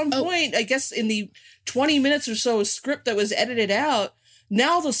at some point, I guess in the 20 minutes or so script that was edited out,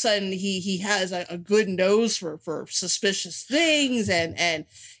 now all of a sudden he has a good nose for suspicious things and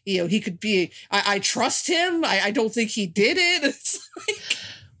he could be, I trust him. I don't think he did it. It's like,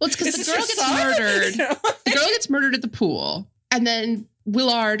 well, it's because the girl gets murdered. The girl gets murdered at the pool. And then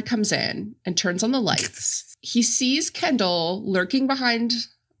Willard comes in and turns on the lights. He sees Kendall lurking behind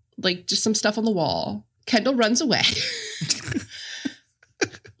like just some stuff on the wall. Kendall runs away.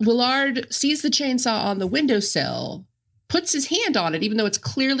 Willard sees the chainsaw on the windowsill, puts his hand on it, even though it's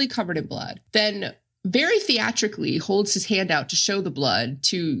clearly covered in blood, then very theatrically holds his hand out to show the blood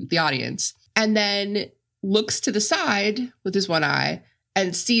to the audience, and then looks to the side with his one eye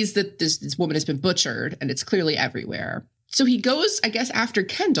and sees that this woman has been butchered and it's clearly everywhere. So he goes, I guess, after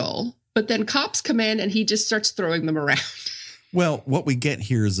Kendall, but then cops come in and he just starts throwing them around. Well, what we get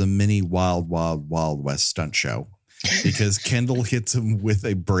here is a mini Wild, Wild, Wild West stunt show because Kendall hits him with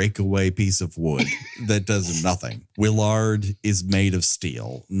a breakaway piece of wood that does nothing. Willard is made of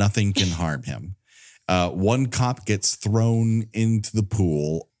steel. Nothing can harm him. One cop gets thrown into the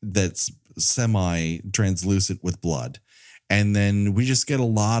pool that's semi-translucent with blood. And then we just get a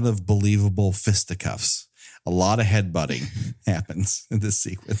lot of believable fisticuffs. A lot of headbutting happens in this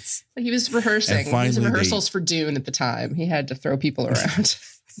sequence. He was rehearsing. He was in rehearsals for Dune at the time. He had to throw people around.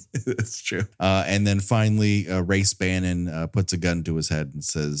 That's true. And then finally, Race Bannon puts a gun to his head and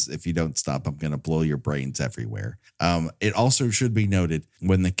says, if you don't stop, I'm going to blow your brains everywhere. It also should be noted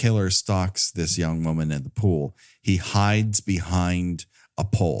when the killer stalks this young woman in the pool, he hides behind a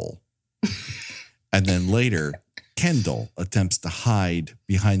pole. And then later, Kendall attempts to hide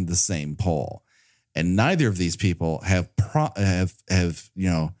behind the same pole. And neither of these people have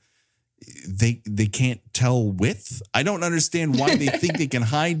they can't tell width. I don't understand why they think they can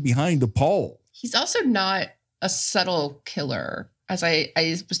hide behind a pole. He's also not a subtle killer. As I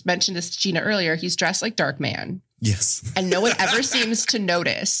just mentioned this to Gina earlier, he's dressed like Darkman. Yes. And no one ever seems to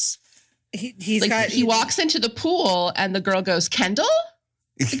notice. He walks into the pool and the girl goes, Kendall?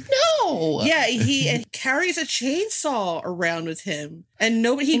 Like, no. Yeah, he carries a chainsaw around with him, and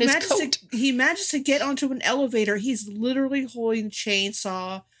nobody. He manages to get onto an elevator. He's literally holding a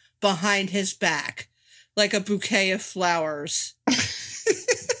chainsaw behind his back, like a bouquet of flowers.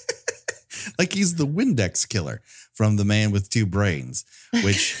 Like he's the Windex killer from The Man with Two Brains,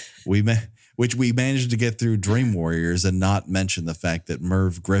 which we managed to get through Dream Warriors and not mention the fact that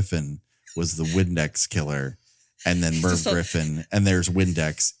Merv Griffin was the Windex killer. And then Merv Griffin, and there's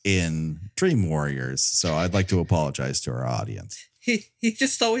Windex in Dream Warriors. So I'd like to apologize to our audience. He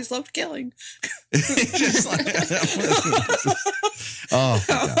just always loved killing.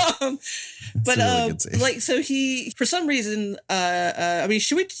 So he, for some reason, I mean,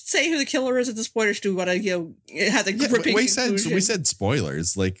 should we say who the killer is at this point, or do we want to, have the gripping conclusion? We said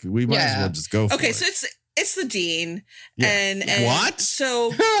spoilers. Like we might as well just go for it. Okay, so it's the dean, and what?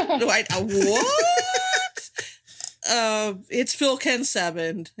 So what? It's Phil Ken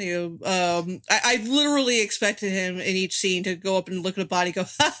Sebend. I literally expected him in each scene to go up and look at a body, and go,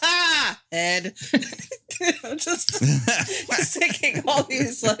 ha ha, Ed. just taking all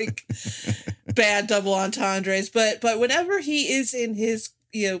these like bad double entendres. But whenever he is in his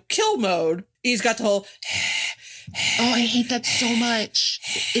kill mode, he's got the whole. Oh, I hate that so much.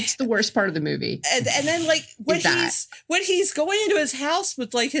 It's the worst part of the movie. And then like when he's going into his house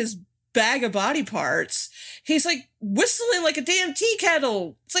with like his bag of body parts, he's like whistling like a damn tea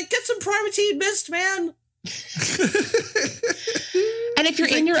kettle. It's like, get some Primatine Mist, man. And if you're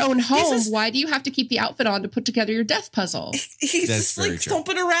in your own home, why do you have to keep the outfit on to put together your death puzzle? He's just like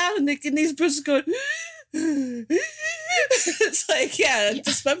thumping around and these bruises going, It's like,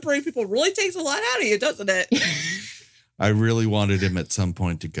 dismembering people really takes a lot out of you, doesn't it? I really wanted him at some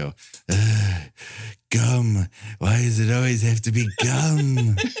point to go, gum. Why does it always have to be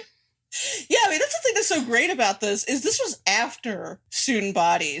gum? Yeah, I mean, that's the thing that's so great about this is this was after Student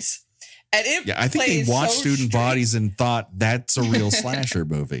Bodies. And I think they watched Student Bodies and thought that's a real slasher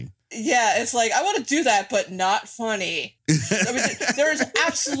movie. Yeah, it's like, I want to do that, but not funny. I mean, there is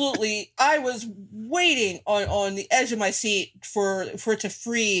absolutely, I was waiting on the edge of my seat for it to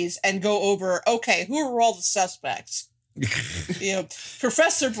freeze and go over, okay, who are all the suspects?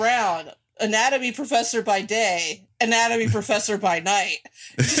 Professor Brown, anatomy professor by day, anatomy professor by night.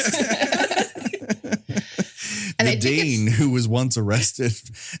 The dean who was once arrested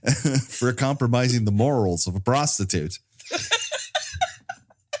for compromising the morals of a prostitute.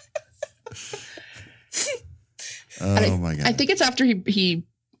 Oh my God. I think it's after he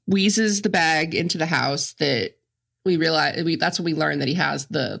wheezes the bag into the house that we realize that's when we learn that he has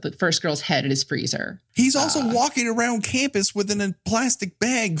the first girl's head in his freezer. He's also walking around campus with a plastic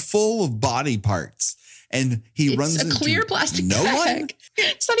bag full of body parts. And he runs into a clear plastic bag.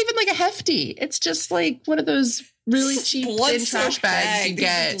 It's not even like a hefty. It's just like one of those really cheap thin trash bags you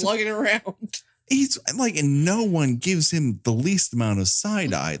get. Lugging around. He's like, and no one gives him the least amount of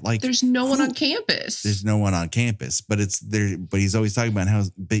side eye. Like, there's no one on campus. There's no one on campus, but it's there. But he's always talking about how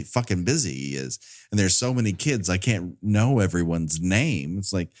fucking busy he is, and there's so many kids. I can't know everyone's name.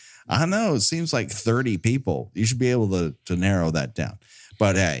 It's like, I don't know. It seems like 30 people. You should be able to narrow that down.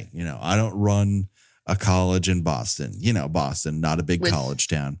 But hey, I don't run a college in Boston. Boston, not a big college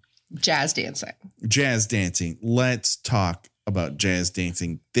town. Jazz dancing. Jazz dancing. Let's talk about jazz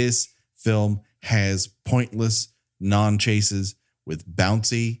dancing. This film has pointless non-chases with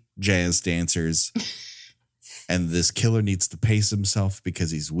bouncy jazz dancers. And this killer needs to pace himself because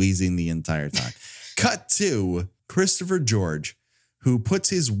he's wheezing the entire time. Cut to Christopher George, who puts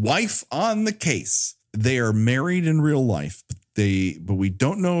his wife on the case. They are married in real life, but we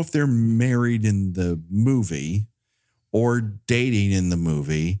don't know if they're married in the movie or dating in the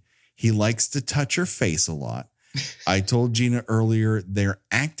movie. He likes to touch her face a lot. I told Gina earlier, they're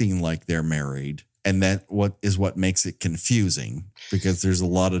acting like they're married. And that what makes it confusing because there's a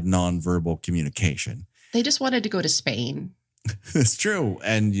lot of nonverbal communication. They just wanted to go to Spain. It's true.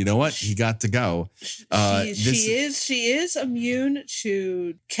 And you know what? He got to go. She is immune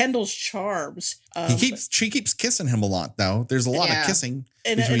to Kendall's charms. She keeps kissing him a lot, though. There's a lot of kissing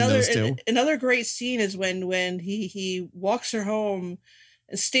between those two. Another great scene is when he walks her home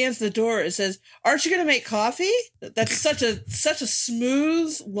and stands at the door and says, "Aren't you going to make coffee?" That's such a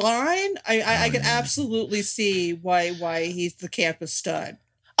smooth line. I can absolutely see why he's the campus stud.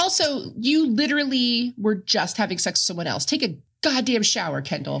 Also, you literally were just having sex with someone else. Take a goddamn shower,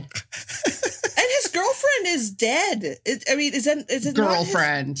 Kendall. And his girlfriend is dead. Is it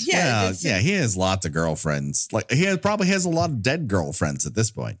girlfriend? He has lots of girlfriends. Like he probably has a lot of dead girlfriends at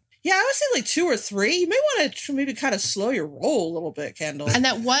this point. Yeah, I would say like 2 or 3. You may want to maybe kind of slow your roll a little bit, Kendall. And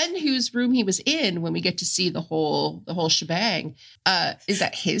that one whose room he was in when we get to see the whole shebang, is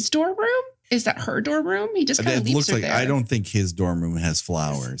that his dorm room? Is that her dorm room? He just kind of leaves her there. I don't think his dorm room has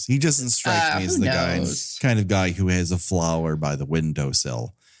flowers. He doesn't strike me as the kind of guy who has a flower by the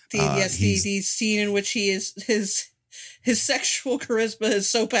windowsill. The scene in which he is his sexual charisma is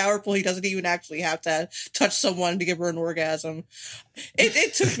so powerful he doesn't even actually have to touch someone to give her an orgasm.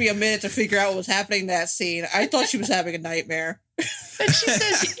 It took me a minute to figure out what was happening in that scene. I thought she was having a nightmare. But she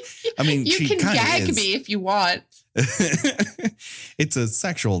says, you can gag me if you want. It's a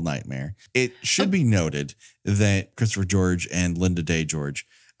sexual nightmare. It should be noted that Christopher George and Linda Day George,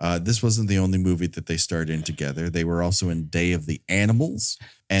 this wasn't the only movie that they starred in together. They were also in Day of the Animals,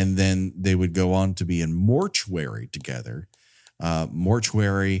 and then they would go on to be in Mortuary together.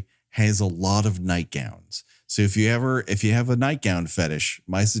 Mortuary has a lot of nightgowns. So if you have a nightgown fetish,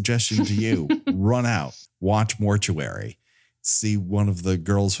 my suggestion to you, run out, watch Mortuary. See one of the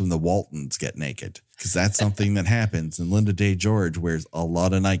girls from the Waltons get naked, because that's something that happens. And Linda Day George wears a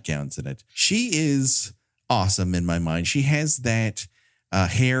lot of nightgowns in it. She is awesome in my mind. She has that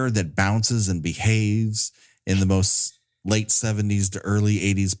hair that bounces and behaves in the most late 70s to early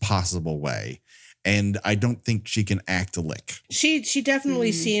 80s possible way. And I don't think she can act a lick. She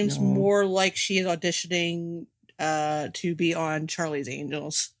definitely seems more like she is auditioning to be on Charlie's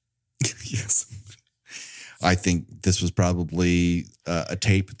Angels. Yes. I think this was probably a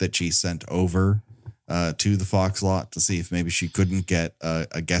tape that she sent over to the Fox lot to see if maybe she couldn't get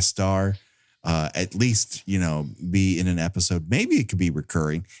a guest star at least, be in an episode. Maybe it could be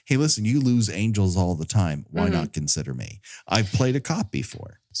recurring. Hey, listen, you lose angels all the time. Why not consider me? I've played a cop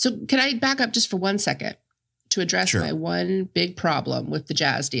before. So can I back up just for 1 second to address my one big problem with the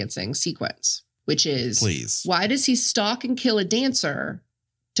jazz dancing sequence, which is, please, why does he stalk and kill a dancer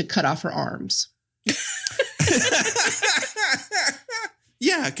to cut off her arms?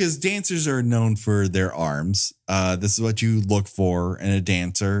 Yeah, because dancers are known for their arms. This is what you look for in a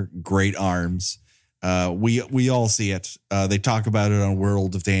dancer. Great arms. We all see it. They talk about it on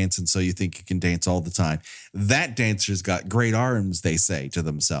World of Dance, and so you think you can dance all the time. That dancer's got great arms, they say to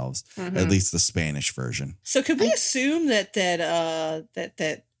themselves. At least the Spanish version. So could we assume that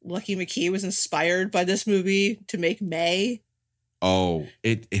Lucky McKee was inspired by this movie to make May? Oh,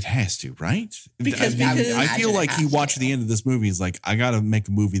 it has to, right? Because I feel like he watched the end of this movie. He's like, I got to make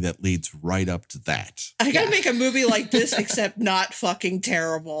a movie that leads right up to that. I got to make a movie like this, except not fucking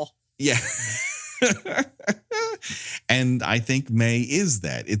terrible. Yeah. And I think May is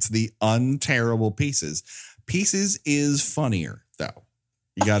that. It's the unterrible Pieces. Pieces is funnier, though.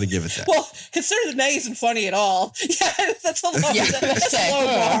 You got to give it that. Well, consider that May isn't funny at all. Yeah, that's a low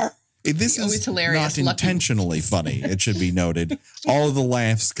bar. This is not intentionally funny. It should be noted. All of the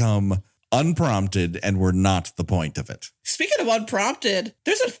laughs come unprompted and were not the point of it. Speaking of unprompted,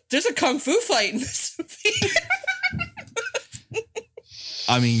 there's a kung fu fight in this movie.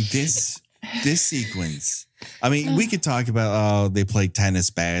 I mean, this sequence. I mean, we could talk about they play tennis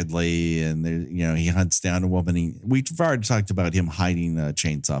badly, and he hunts down a woman. We've already talked about him hiding a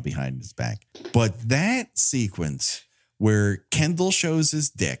chainsaw behind his back, but that sequence where Kendall shows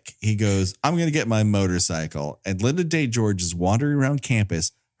his dick, he goes, I'm going to get my motorcycle. And Linda Day George is wandering around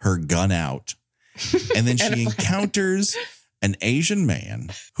campus, her gun out. And then she encounters an Asian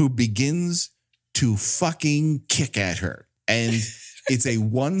man who begins to fucking kick at her. And it's a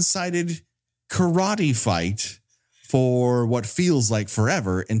one-sided karate fight for what feels like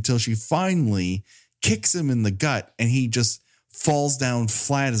forever until she finally kicks him in the gut and he just falls down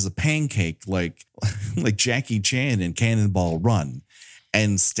flat as a pancake like Jackie Chan in Cannonball Run,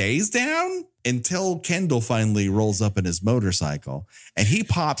 and stays down until Kendall finally rolls up in his motorcycle and he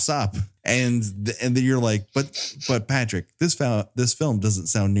pops up and then you're like, but Patrick, this film doesn't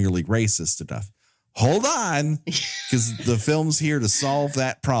sound nearly racist enough. Hold on, because the film's here to solve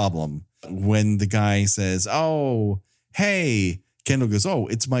that problem. When the guy says, oh, hey, Kendall goes, oh,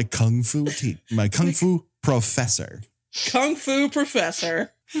 it's my kung fu professor. Kung Fu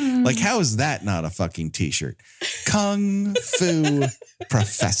Professor. Like, how is that not a fucking t-shirt? Kung Fu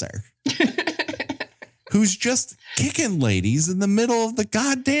Professor. Who's just kicking ladies in the middle of the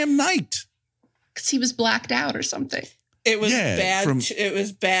goddamn night. Because he was blacked out or something. It was bad. It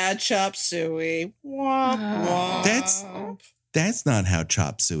was bad chop suey. Womp, womp. That's not how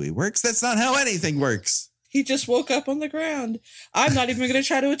chop suey works. That's not how anything works. He just woke up on the ground. I'm not even going to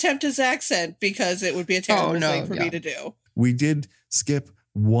try to attempt his accent because it would be a terrible thing for me to do. We did skip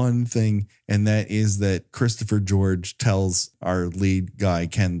one thing, and that is that Christopher George tells our lead guy,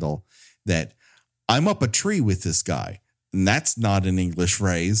 Kendall, that I'm up a tree with this guy. And that's not an English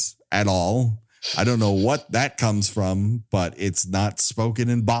phrase at all. I don't know what that comes from, but it's not spoken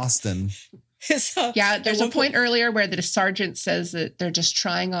in Boston. There's a point earlier where the sergeant says that they're just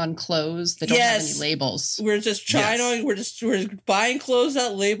trying on clothes that don't have any labels. We're just trying on. We're buying clothes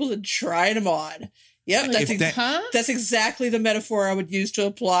without labels and trying them on. Yep, that's exactly the metaphor I would use to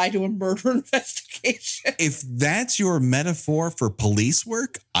apply to a murder investigation. If that's your metaphor for police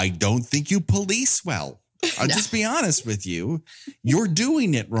work, I don't think you police well. I'll just be honest with you. You're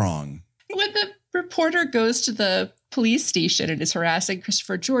doing it wrong. When the reporter goes to the police station and is harassing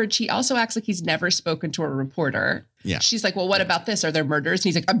Christopher George, he also acts like he's never spoken to a reporter. Yeah. She's like, well, what about this? Are there murders? And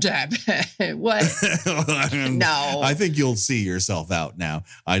he's like, I'm dead. What? No. I think you'll see yourself out now.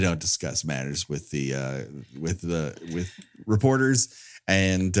 I don't discuss matters with with reporters.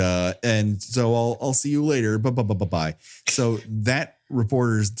 And so I'll see you later. Bye. So that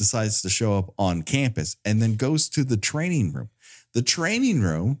reporter decides to show up on campus and then goes to the training room. The training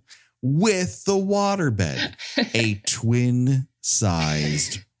room with the waterbed, a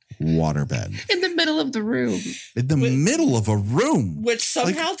twin-sized waterbed. In the middle of the room. In the middle of a room. Which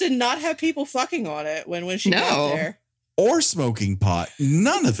somehow did not have people fucking on it when she got there. Or smoking pot.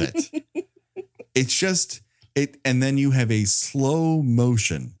 None of it. It's just, and then you have a slow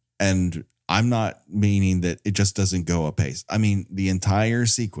motion. And I'm not meaning that it just doesn't go apace. I mean, the entire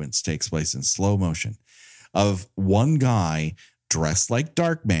sequence takes place in slow motion of one guy dressed like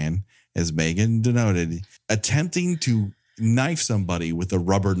Darkman, as Megan denoted, attempting to knife somebody with a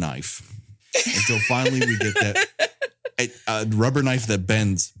rubber knife until finally we get that. A rubber knife that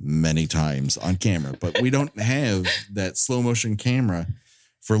bends many times on camera, but we don't have that slow motion camera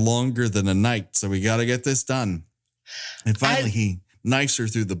for longer than a night. So we got to get this done. And finally, he knifes her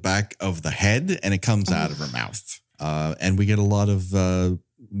through the back of the head and it comes out of her mouth. And we get a lot of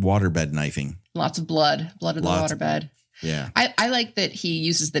waterbed knifing. Lots of blood in the waterbed. Yeah. I like that he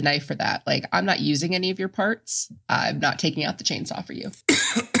uses the knife for that. Like, I'm not using any of your parts. I'm not taking out the chainsaw for you.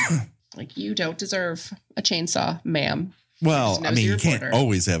 Like, you don't deserve a chainsaw, ma'am. Well, I mean, you can't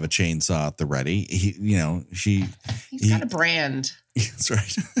always have a chainsaw at the ready. He's got a brand. That's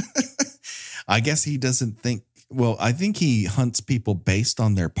right. I guess he doesn't think, well, I think he hunts people based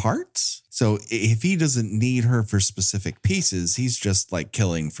on their parts. So if he doesn't need her for specific pieces, he's just like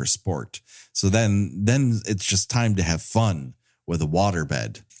killing for sport. So then it's just time to have fun with a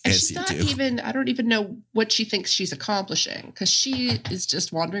waterbed. And she's not even, I don't even know what she thinks she's accomplishing because she is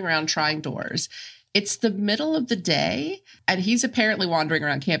just wandering around trying doors. It's the middle of the day and he's apparently wandering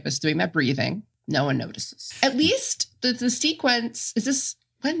around campus doing that breathing. No one notices. At least the sequence, is this,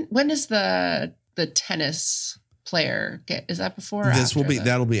 when is the tennis player is that before or this after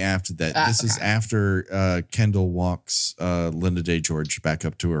that'll be after that. This is after Kendall walks Linda Day George back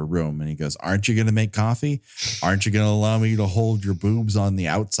up to her room and he goes, aren't you gonna make coffee? Aren't you gonna allow me to hold your boobs on the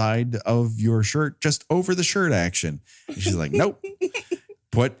outside of your shirt, just over the shirt action? And she's like, nope.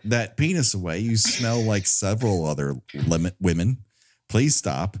 Put that penis away. You smell like several other women. Please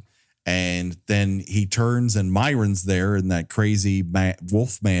stop. And then he turns and Myron's there in that crazy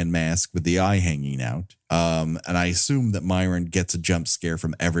Wolfman mask with the eye hanging out. And I assume that Myron gets a jump scare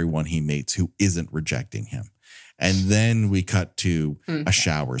from everyone he meets who isn't rejecting him. And then we cut to a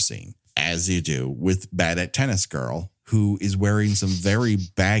shower scene, as you do, with Bad at Tennis Girl, who is wearing some very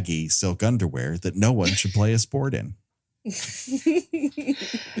baggy silk underwear that no one should play a sport in.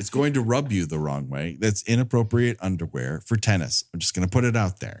 It's going to rub you the wrong way. That's inappropriate underwear for tennis. I'm just going to put it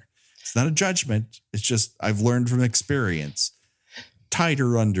out there. It's not a judgment. It's just I've learned from experience.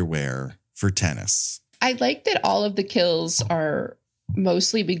 Tighter underwear for tennis. I like that all of the kills are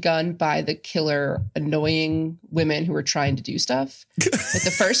mostly begun by the killer annoying women who are trying to do stuff. Like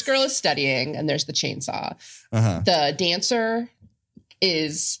the first girl is studying and there's the chainsaw. The dancer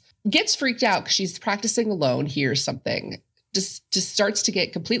gets freaked out because she's practicing alone, hears something, just starts to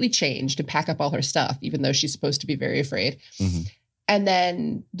get completely changed and pack up all her stuff, even though she's supposed to be very afraid. And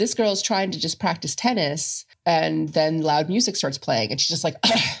then this girl is trying to just practice tennis and then loud music starts playing and she's just like,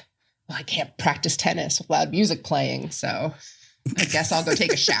 well, I can't practice tennis with loud music playing. So I guess I'll go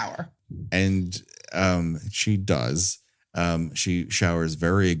take a shower. And she does. She showers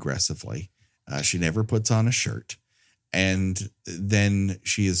very aggressively. She never puts on a shirt. And then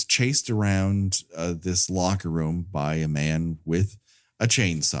she is chased around this locker room by a man with a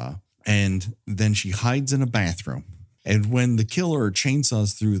chainsaw. And then she hides in a bathroom. And when the killer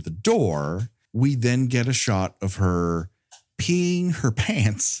chainsaws through the door, we then get a shot of her peeing her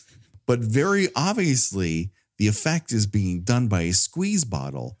pants. But very obviously, the effect is being done by a squeeze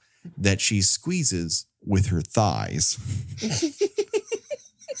bottle that she squeezes with her thighs.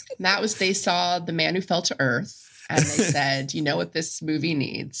 They saw The Man Who Fell to Earth. And they said, you know what this movie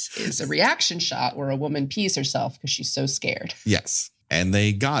needs is a reaction shot where a woman pees herself because she's so scared. Yes. And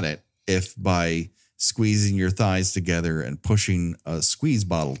they got it if by squeezing your thighs together and pushing a squeeze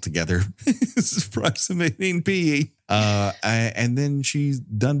bottle together is approximating pee. And then she's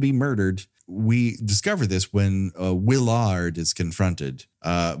done be murdered. We discover this when Willard is confronted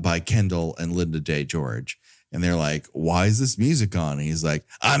by Kendall and Linda Day George. And they're like, why is this music on? And he's like,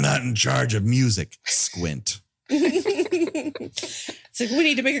 I'm not in charge of music. Squint. It's like, we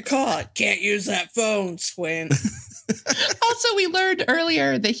need to make a call. Can't use that phone, Squint. Also, we learned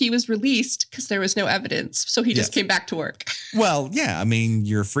earlier that he was released because there was no evidence. So he just came back to work. Well, yeah. I mean,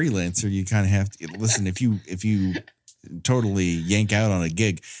 you're a freelancer. You kind of have to listen. If you totally yank out on a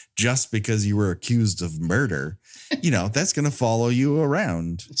gig just because you were accused of murder, that's going to follow you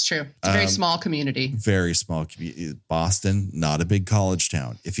around. It's true. It's a very small community. Very small community. Boston, not a big college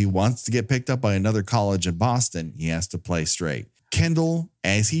town. If he wants to get picked up by another college in Boston, he has to play straight. Kendall,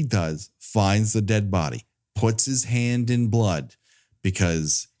 as he does, finds the dead body, puts his hand in blood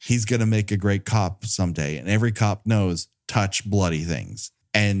because he's going to make a great cop someday. And every cop knows touch bloody things.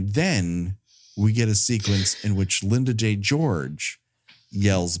 And then we get a sequence in which Linda Day George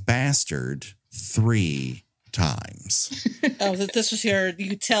yells bastard 3 times. Oh, this was her. You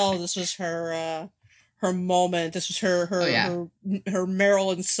could tell this was her moment. This was her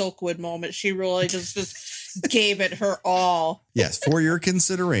Marilyn Silkwood moment. She really just gave it her all. Yes, for your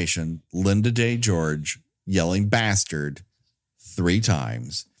consideration, Linda Day George yelling bastard 3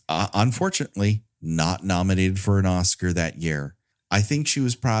 times. Unfortunately, not nominated for an Oscar that year. I think she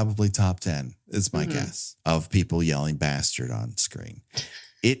was probably top 10, is my guess, of people yelling bastard on screen.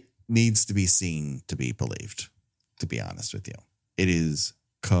 It needs to be seen to be believed, to be honest with you. It is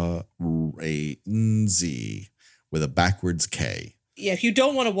crazy with a backwards K. Yeah, if you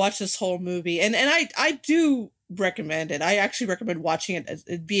don't want to watch this whole movie, and I do recommend it. I actually recommend watching it.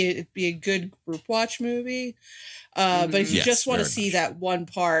 It'd be a good group watch movie. But if you just want to see that one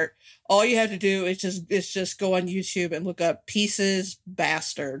part, all you have to do is just go on YouTube and look up Pieces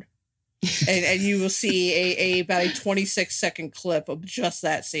Bastard. and you will see about a 26-second clip of just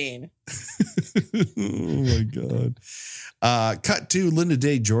that scene. Oh my God. Cut to Linda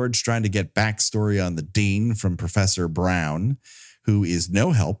Day George trying to get backstory on the dean from Professor Brown, who is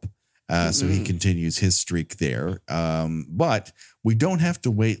no help. So he continues his streak there. But we don't have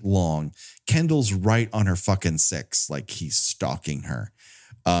to wait long. Kendall's right on her fucking 6, like he's stalking her.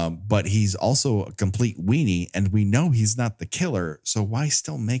 But he's also a complete weenie, and we know he's not the killer. So why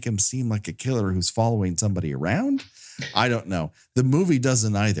still make him seem like a killer who's following somebody around? I don't know. The movie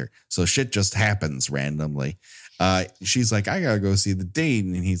doesn't either. So shit just happens randomly. She's like, I gotta go see the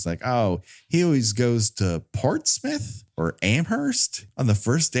dean. And he's like, oh, he always goes to Portsmouth or Amherst on the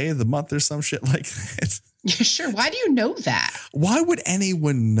first day of the month or some shit like that. Yeah, sure. Why do you know that? Why would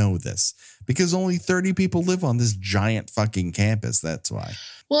anyone know this? Because only 30 people live on this giant fucking campus. That's why.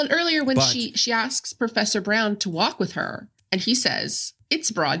 Well, and earlier when she asks Professor Brown to walk with her, and he says,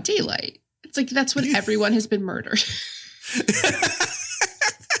 it's broad daylight. It's like, that's when everyone has been murdered.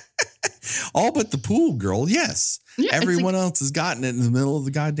 All but the pool girl, yes. Yeah, everyone else has gotten it in the middle of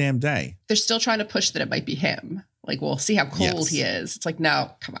the goddamn day. They're still trying to push that it might be him. Like, well, see how cold he is. It's like,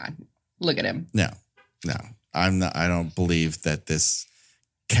 no, come on. Look at him. No. I'm not. I don't believe that this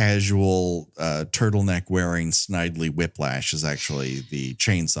casual turtleneck wearing Snidely Whiplash is actually the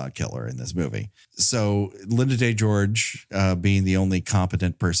chainsaw killer in this movie. So Linda Day George, being the only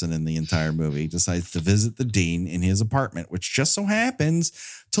competent person in the entire movie, decides to visit the dean in his apartment, which just so happens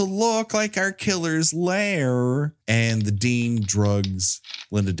to look like our killer's lair. And the dean drugs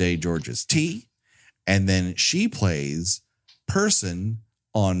Linda Day George's tea, and then she plays person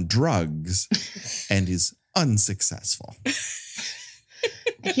on drugs and is unsuccessful.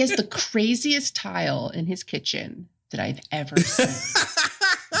 He has the craziest tile in his kitchen that I've ever seen.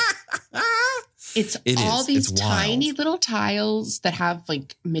 It's these tiny little tiles that have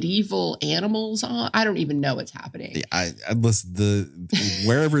like medieval animals on. I don't even know what's happening. Yeah, I listen,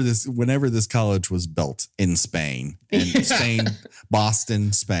 whenever this college was built in Spain,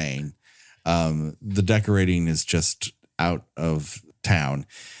 Boston, Spain, the decorating is just out of town.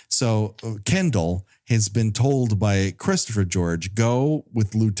 So Kendall has been told by Christopher George, go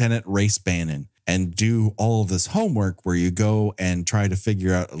with Lieutenant Race Bannon and do all of this homework where you go and try to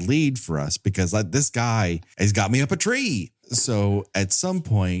figure out a lead for us, because this guy has got me up a tree. So at some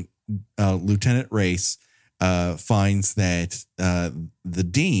point, Lieutenant Race finds that the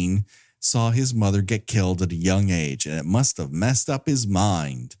dean saw his mother get killed at a young age, and it must have messed up his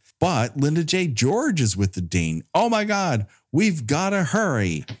mind. But Linda J. George is with the dean. Oh my God, we've got to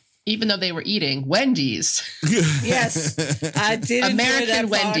hurry. Even though they were eating Wendy's. Yes, I did American enjoy that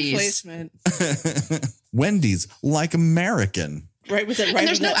Wendy's placement. Wendy's, like American. Right with it. Right. And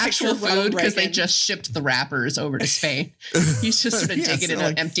there's no actual food because they just shipped the wrappers over to Spain. He's just sort of digging in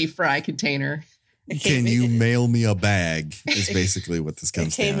an empty fry container. Can you mail me a bag? Is basically what this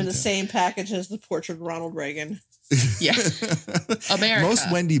comes down to. It came in the same package as the portrait of Ronald Reagan. Yeah. America.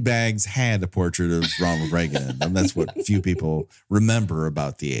 Most Wendy bags had a portrait of Ronald Reagan in them. That's what few people remember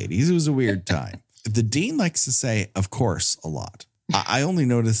about the 80s. It was a weird time. The dean likes to say, of course, a lot. I only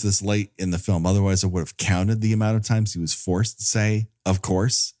noticed this late in the film. Otherwise, I would have counted the amount of times he was forced to say, of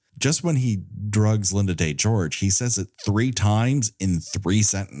course. Just when he drugs Linda Day George, he says it 3 times in 3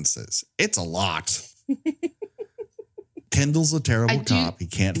 sentences. It's a lot. Kendall's a terrible cop. He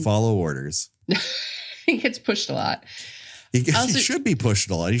can't follow orders. He gets pushed a lot. He should be pushed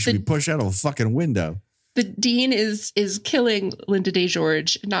a lot. He should be pushed out of a fucking window. The dean is killing Linda Day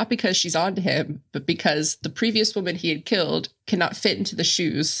George, not because she's onto him, but because the previous woman he had killed cannot fit into the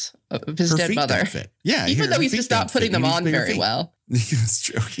shoes of his dead mother. Yeah. Even though he's just not putting them on very well. It's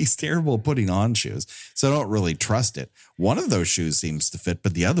true. He's terrible at putting on shoes. So I don't really trust it. One of those shoes seems to fit,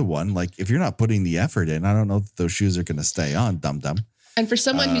 but the other one, like if you're not putting the effort in, I don't know that those shoes are going to stay on, dum-dum. And for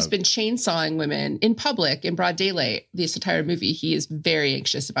someone who's been chainsawing women in public in broad daylight this entire movie, he is very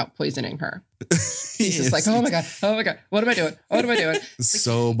anxious about poisoning her. He's just like, oh my God, what am I doing? What am I doing?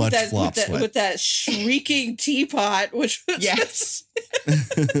 So much flop sweat. With that shrieking teapot, which was yes.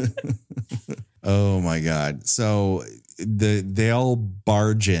 Oh my God. So they all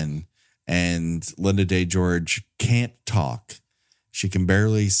barge in and Linda Day George can't talk. She can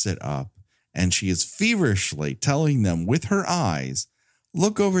barely sit up, and she is feverishly telling them with her eyes,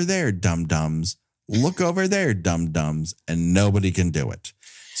 "Look over there, dum-dums. Look over there, dum-dums," and nobody can do it.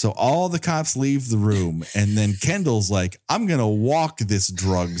 So all the cops leave the room, and then Kendall's like, "I'm going to walk this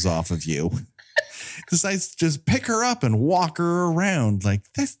drugs off of you." Decides to just pick her up and walk her around. Like,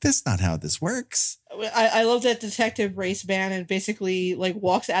 that's not how this works. I love that Detective Race Bannon basically like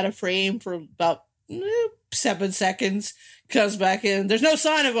walks out of frame for about 7 seconds, comes back in. There's no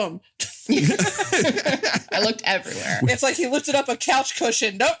sign of him. I looked everywhere. It's like he lifted up a couch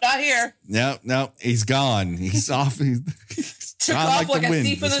cushion. Nope, not here. No, he's gone. He's off. He's Took off like a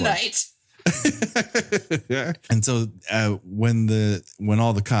thief in the night. And so when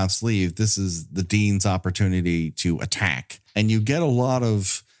all the cops leave, this is the dean's opportunity to attack. And you get a lot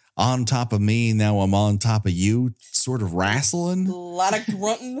of on top of me, now I'm on top of you sort of wrestling. A lot of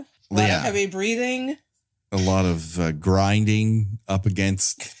grunting, a lot of heavy breathing. A lot of grinding up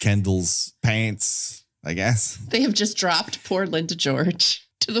against Kendall's pants, I guess. They have just dropped poor Linda George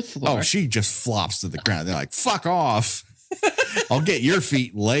to the floor. Oh, she just flops to the ground. They're like, "Fuck off. I'll get your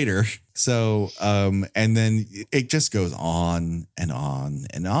feet later." So, and then it just goes on and on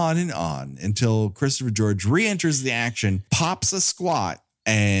and on and on until Christopher George re-enters the action, pops a squat,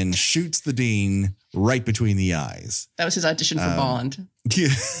 and shoots the dean right between the eyes. That was his audition for Bond. Yeah.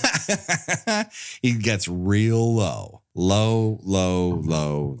 He gets real low.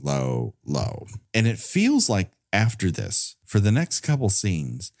 And it feels like after this, for the next couple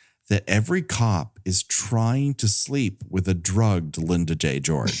scenes, that every cop is trying to sleep with a drugged Linda Day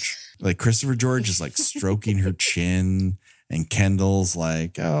George. Like Christopher George is like stroking her chin, and Kendall's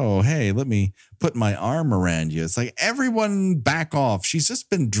like, "Oh, hey, let me put my arm around you." It's like, everyone back off. She's just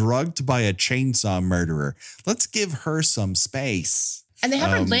been drugged by a chainsaw murderer. Let's give her some space. And they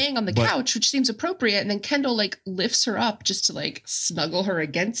have her laying on the couch, which seems appropriate. And then Kendall like lifts her up just to like snuggle her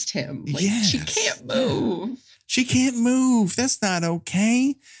against him. Like, yes. She can't move. She can't move. That's not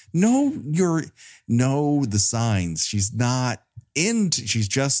okay. Know the signs. She's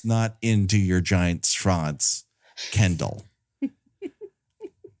just not into your giant schwanz, Kendall.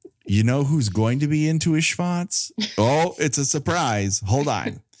 You know who's going to be into his schwanz? Oh, it's a surprise. Hold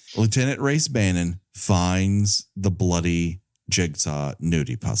on. Lieutenant Race Bannon finds the bloody jigsaw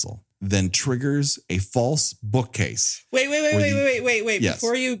nudie puzzle, then triggers a false bookcase. Wait. Yes.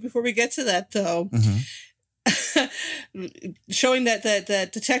 Before we get to that though, showing that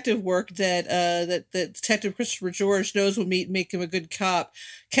detective work that Detective Christopher George knows will make him a good cop.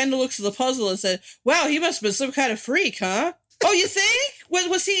 Kendall looks at the puzzle and said, "Wow, he must have been some kind of freak, huh?" Oh, you think?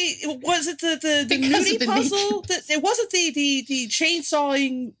 Was it the nudie puzzle? It wasn't the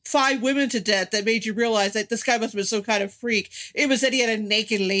chainsawing 5 women to death that made you realize that this guy must have been some kind of freak. It was that he had a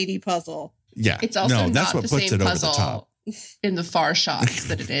naked lady puzzle. Yeah. It's also that's what puts it over the top. In the far shots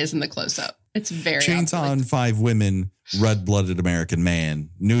that it is in the close-up. It's very chainsawing 5 women, red-blooded American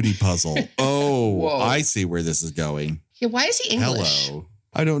man, nudie puzzle. Oh, whoa. I see where this is going. Yeah, why is he English? Hello.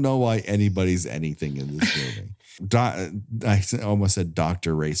 I don't know why anybody's anything in this movie. I almost said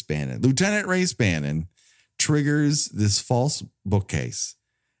Dr. Race Bannon. Lieutenant Race Bannon triggers this false bookcase,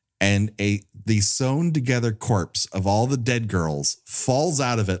 and the sewn together corpse of all the dead girls falls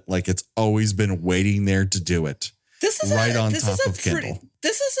out of it like it's always been waiting there to do it. This is on top of Kendall.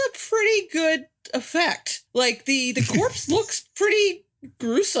 This is a pretty good effect. Like the corpse looks pretty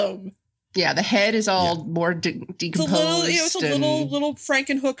gruesome. Yeah, the head is all more decomposed. It's a little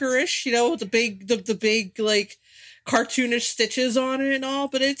Frankenhooker-ish, with the big like cartoonish stitches on it and all.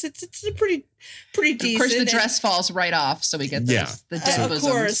 But it's a pretty decent. Of course, the dress falls right off, so we get the dead bosoms.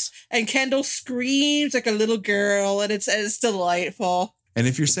 Of course, and Kendall screams like a little girl, and it's delightful. And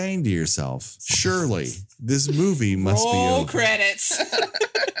if you're saying to yourself, surely this movie must be over. Credits.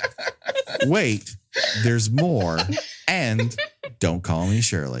 Wait, there's more. And don't call me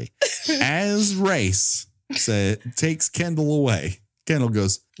Shirley. As Race takes Kendall away, Kendall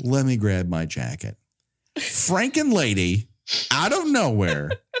goes, "Let me grab my jacket." Frankenlady, out of nowhere,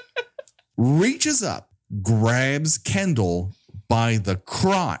 reaches up, grabs Kendall by the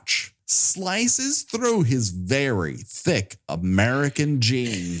crotch, slices through his very thick American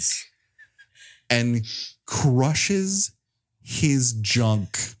jeans, and crushes his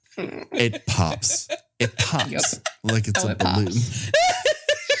junk. It pops. It pops like it's a balloon. Pops.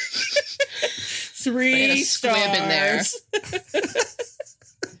 3 stars. In there.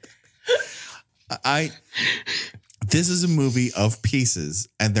 This is a movie of pieces,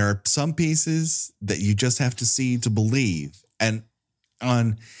 and there are some pieces that you just have to see to believe. And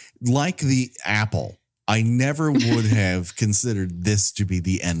like the apple, I never would have considered this to be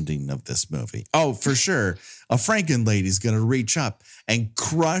the ending of this movie. Oh, for sure. A Franken lady's going to reach up and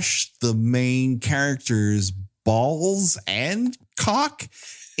crush the main character's balls and cock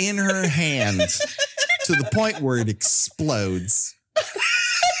in her hand to the point where it explodes.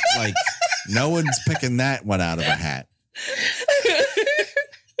 Like, no one's picking that one out of a hat.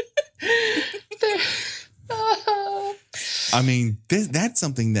 I mean, that's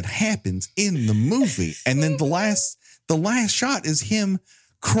something that happens in the movie. And then the last shot is him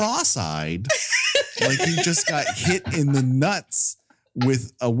cross-eyed, like he just got hit in the nuts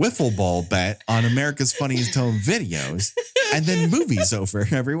with a wiffle ball bat on America's Funniest Home Videos. And then movie's over,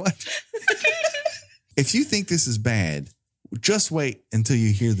 everyone. If you think this is bad, just wait until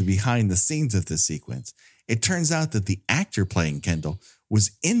you hear the behind the scenes of this sequence. It turns out that the actor playing Kendall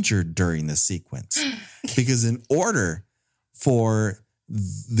was injured during the sequence because in order for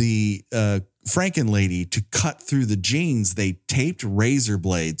the Franken lady to cut through the jeans, they taped razor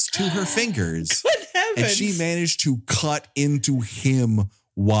blades to her fingers. Good heavens. And she managed to cut into him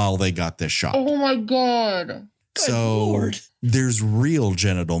while they got this shot. Oh my God. So Lord. There's real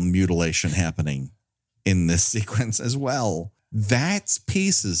genital mutilation happening in this sequence as well. That's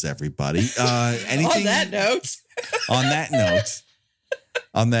Pieces, everybody. Anything On that note.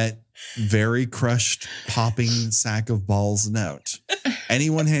 on that very crushed, popping sack of balls note,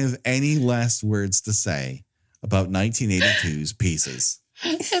 anyone have any last words to say about 1982's Pieces?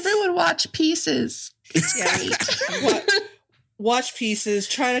 Everyone watch Pieces. It's great. Watch Pieces.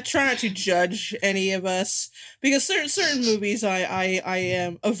 Try not to judge any of us, because certain movies I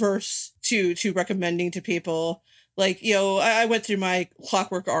am averse to recommending to people. Like, I went through my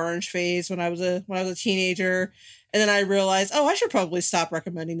Clockwork Orange phase when I was a teenager, and then I realized, I should probably stop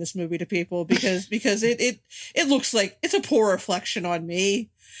recommending this movie to people because it looks like it's a poor reflection on me.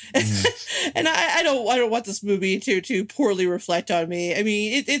 Mm-hmm. And I don't want this movie to poorly reflect on me. I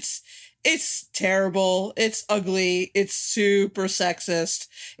mean, it's terrible. It's ugly. It's super sexist.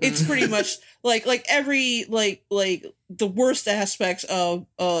 It's pretty much like every like the worst aspects of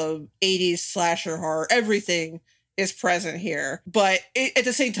 80s slasher horror. Everything is present here, but at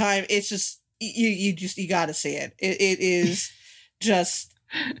the same time, it's just you got to see it. It is just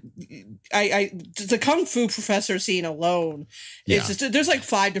the Kung Fu Professor scene alone. Yeah. It's just, there's like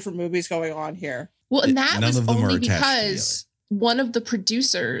 5 different movies going on here. Well, and that was only because one of the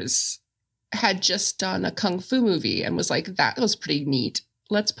producers had just done a Kung Fu movie and was like, that was pretty neat.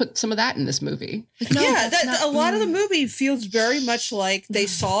 Let's put some of that in this movie. Like, no, a lot of the movie feels very much like they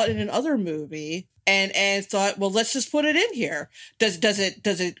saw it in another movie and thought, well, let's just put it in here. Does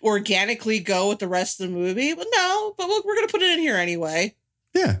it organically go with the rest of the movie? Well, no, but we're going to put it in here anyway.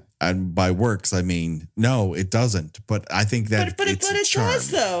 Yeah. And by works, I mean, no, it doesn't. But I think that but it does,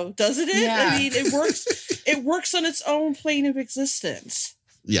 though, doesn't it? Yeah. I mean, it works. It works on its own plane of existence.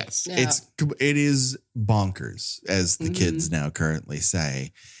 Yes, yeah. It is bonkers, as the kids now currently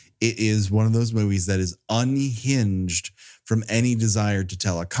say. It is one of those movies that is unhinged from any desire to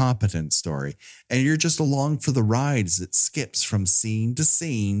tell a competent story. And you're just along for the ride as it skips from scene to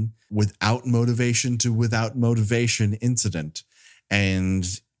scene without motivation to without motivation incident. And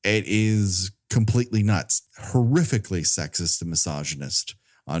it is completely nuts, horrifically sexist and misogynist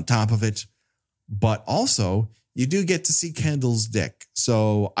on top of it. But also, you do get to see Kendall's dick.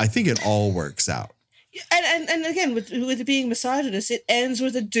 So I think it all works out. And again, with it being misogynist, it ends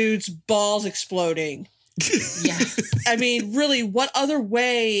with a dude's balls exploding. Yeah. I mean, really, what better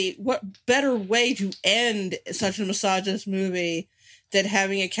way to end such a misogynist movie than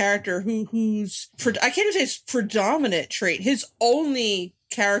having a character who's, I can't even say his predominant trait, his only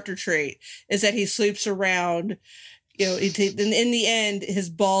character trait is that he sleeps around, in the end, his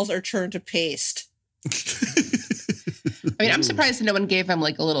balls are turned to paste. I mean, I'm surprised that no one gave him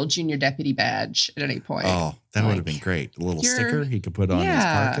like a little junior deputy badge at any point. Oh, that would have been great. A little sticker he could put on his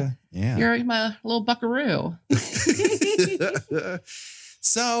parka. Yeah. You're my little buckaroo.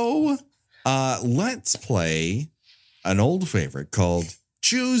 So let's play an old favorite called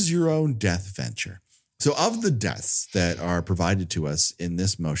Choose Your Own Death Venture. So of the deaths that are provided to us in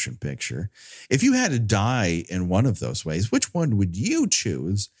this motion picture, if you had to die in one of those ways, which one would you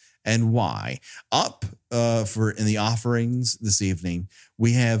choose? And why? Up in the offerings this evening,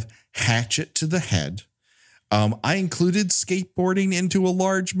 we have hatchet to the head. I included skateboarding into a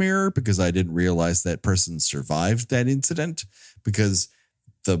large mirror because I didn't realize that person survived that incident, because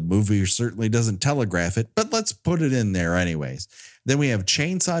the movie certainly doesn't telegraph it, but let's put it in there anyways. Then we have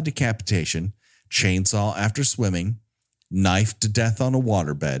chainsaw decapitation, chainsaw after swimming, knife to death on a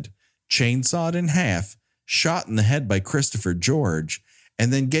waterbed, chainsawed in half, shot in the head by Christopher George,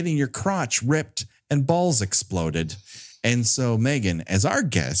 and then getting your crotch ripped and balls exploded. And so, Megan, as our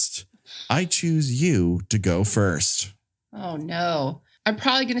guest, I choose you to go first. Oh, no. I'm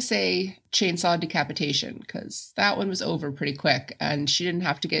probably going to say chainsaw decapitation because that one was over pretty quick and she didn't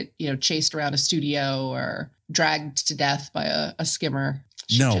have to get, chased around a studio or dragged to death by a skimmer.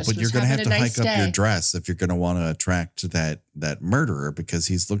 No, but you're going to have to hike up your dress if you're going to want to attract that murderer because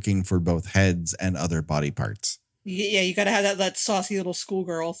he's looking for both heads and other body parts. Yeah, you got to have that saucy little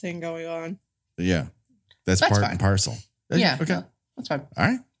schoolgirl thing going on. Yeah, that's part fine. And parcel. Yeah, okay, no, that's fine. All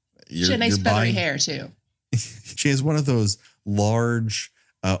right. She had nice feathery hair too. She has one of those large,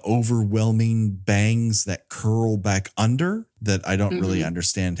 overwhelming bangs that curl back under that I don't really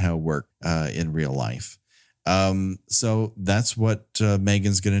understand how work in real life. So that's what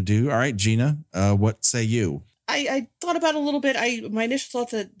Megan's going to do. All right, Gina, what say you? I thought about it a little bit. My initial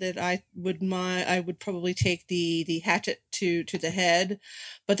thought that I would probably take the hatchet to the head,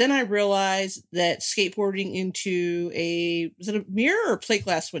 but then I realized that skateboarding into is it a mirror or plate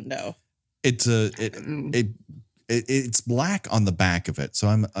glass window? It's it's black on the back of it, so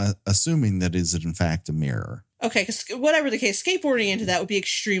I'm assuming that is in fact a mirror. Okay, because whatever the case, skateboarding into that would be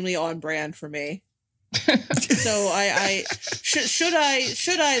extremely on brand for me. So I should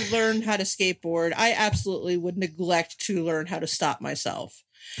I learn how to skateboard, I absolutely would neglect to learn how to stop myself.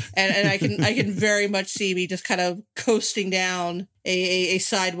 And I can very much see me just kind of coasting down a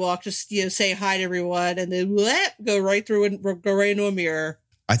sidewalk, just say hi to everyone, and then go right through and go right into a mirror.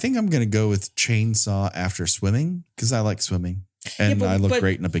 I think I'm gonna go with chainsaw after swimming because I like swimming. And I look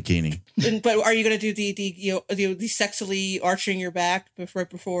great in a bikini. But are you going to do the sexily arching your back right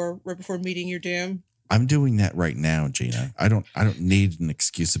before meeting your doom? I'm doing that right now, Gina. I don't need an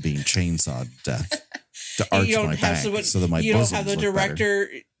excuse of being chainsawed to death to arch my back so that my bosoms look better.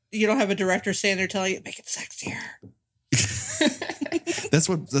 You don't have a director standing there telling you, make it sexier.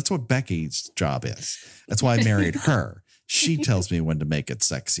 That's what Becky's job is. That's why I married her. She tells me when to make it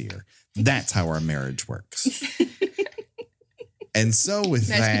sexier. That's how our marriage works. And so with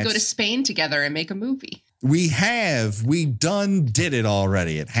that, you guys could go to Spain together and make a movie. We did it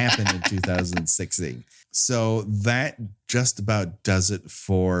already. It happened in 2016. So that just about does it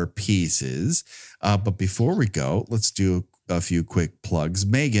for pieces. But before we go, let's do a few quick plugs.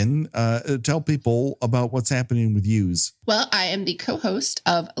 Megan, tell people about what's happening with yous. Well, I am the co-host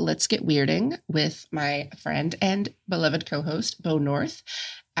of Let's Get Weirding with my friend and beloved co-host, Bo North.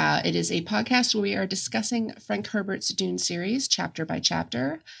 It is a podcast where we are discussing Frank Herbert's Dune series, chapter by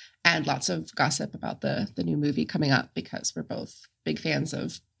chapter, and lots of gossip about the new movie coming up because we're both big fans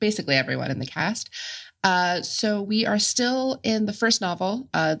of basically everyone in the cast. So we are still in the first novel,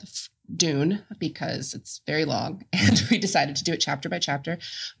 Dune, because it's very long and we decided to do it chapter by chapter.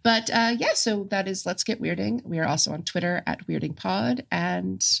 But so that is Let's Get Weirding. We are also on Twitter at WeirdingPod.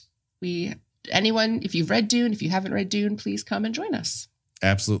 And if you've read Dune, if you haven't read Dune, please come and join us.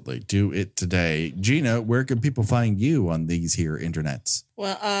 Absolutely. Do it today. Gina, where can people find you on these here internets?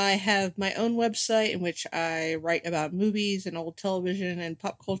 Well, I have my own website in which I write about movies and old television and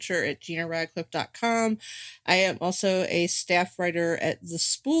pop culture at GinaRadcliffe.com. I am also a staff writer at The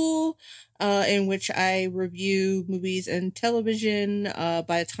Spool, in which I review movies and television.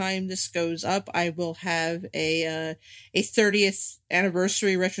 By the time this goes up, I will have a 30th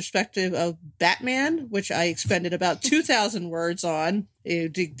anniversary retrospective of Batman, which I expended about 2,000 words on,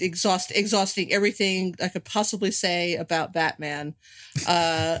 exhausting everything I could possibly say about Batman.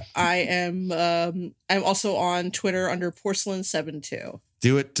 I'm also on Twitter under Porcelain72.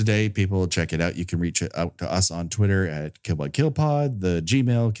 Do it today, people. Check it out. You can reach out to us on Twitter at KillByKillPod, the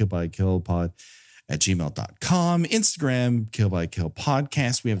Gmail, KillByKillPod at gmail.com, Instagram,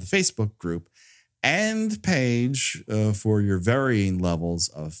 KillByKillPodcast. We have the Facebook group and page for your varying levels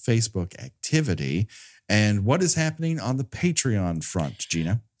of Facebook activity. And what is happening on the Patreon front,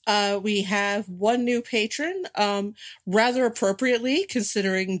 Gina? We have one new patron, rather appropriately,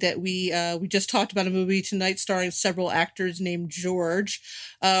 considering that we just talked about a movie tonight starring several actors named George.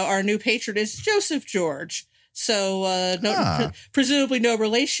 Our new patron is Joseph George. So presumably no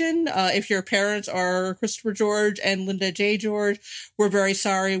relation. If your parents are Christopher George and Linda J. George, we're very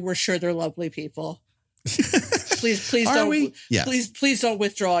sorry. We're sure they're lovely people. Please don't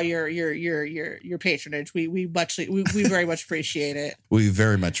withdraw your patronage. We very much appreciate it. We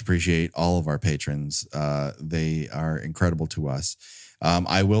very much appreciate all of our patrons. They are incredible to us.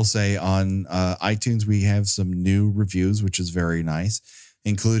 I will say on iTunes we have some new reviews, which is very nice,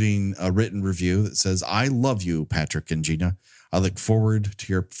 including a written review that says, "I love you, Patrick and Gina. I look forward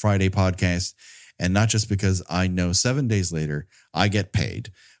to your Friday podcast, and not just because I know 7 days later I get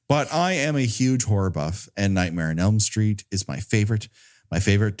paid. But I am a huge horror buff, and Nightmare on Elm Street is my favorite. My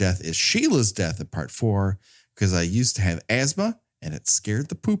favorite death is Sheila's death in part 4 because I used to have asthma and it scared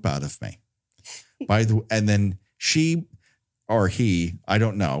the poop out of me. And then she or he, I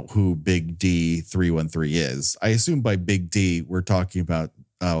don't know who Big D 313 is. I assume by Big D we're talking about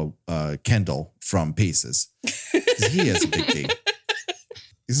Kendall from Pieces. He has a big D.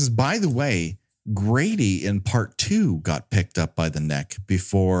 He says, by the way, Grady in part 2 got picked up by the neck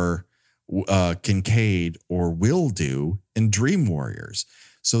before Kincaid or will do in Dream Warriors.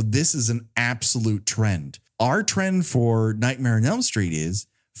 So this is an absolute trend. Our trend for Nightmare on Elm Street is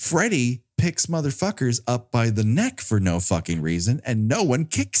Freddy picks motherfuckers up by the neck for no fucking reason and no one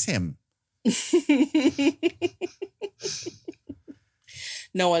kicks him.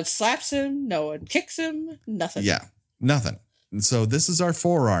 No one slaps him. No one kicks him. Nothing. Yeah, nothing. And so this is our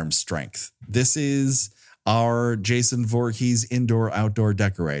forearm strength. This is our Jason Voorhees indoor-outdoor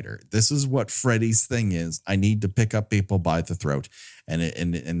decorator. This is what Freddy's thing is. I need to pick up people by the throat.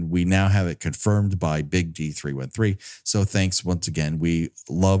 And we now have it confirmed by Big D313. So thanks once again. We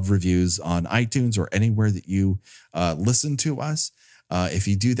love reviews on iTunes or anywhere that you listen to us. If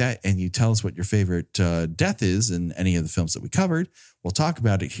you do that and you tell us what your favorite death is in any of the films that we covered, we'll talk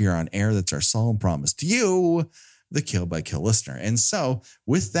about it here on air. That's our solemn promise to you, the Kill by Kill listener. And so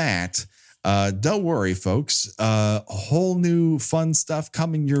with that, don't worry, folks. A whole new fun stuff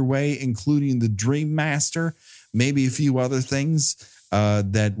coming your way, including the Dream Master, maybe a few other things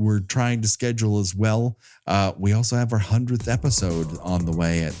that we're trying to schedule as well. We also have our 100th episode on the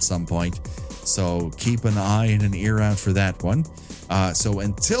way at some point. So keep an eye and an ear out for that one. So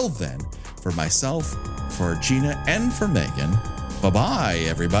until then, for myself, for Gina, and for Megan, bye-bye,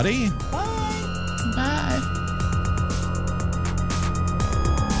 everybody. Bye. Bye.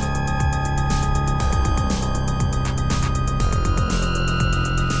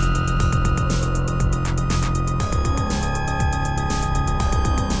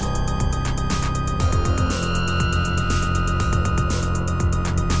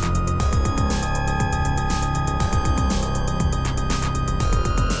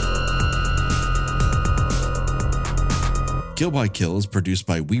 Kill by Kill is produced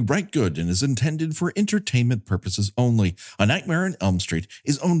by We Write Good and is intended for entertainment purposes only. A Nightmare on Elm Street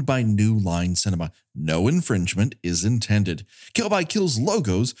is owned by New Line Cinema. No infringement is intended. Kill by Kill's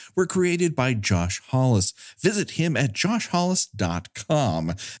logos were created by Josh Hollis. Visit him at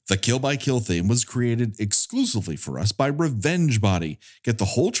joshhollis.com. The Kill by Kill theme was created exclusively for us by Revenge Body. Get the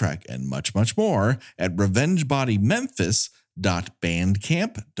whole track and much, much more at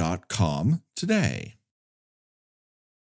revengebodymemphis.bandcamp.com today.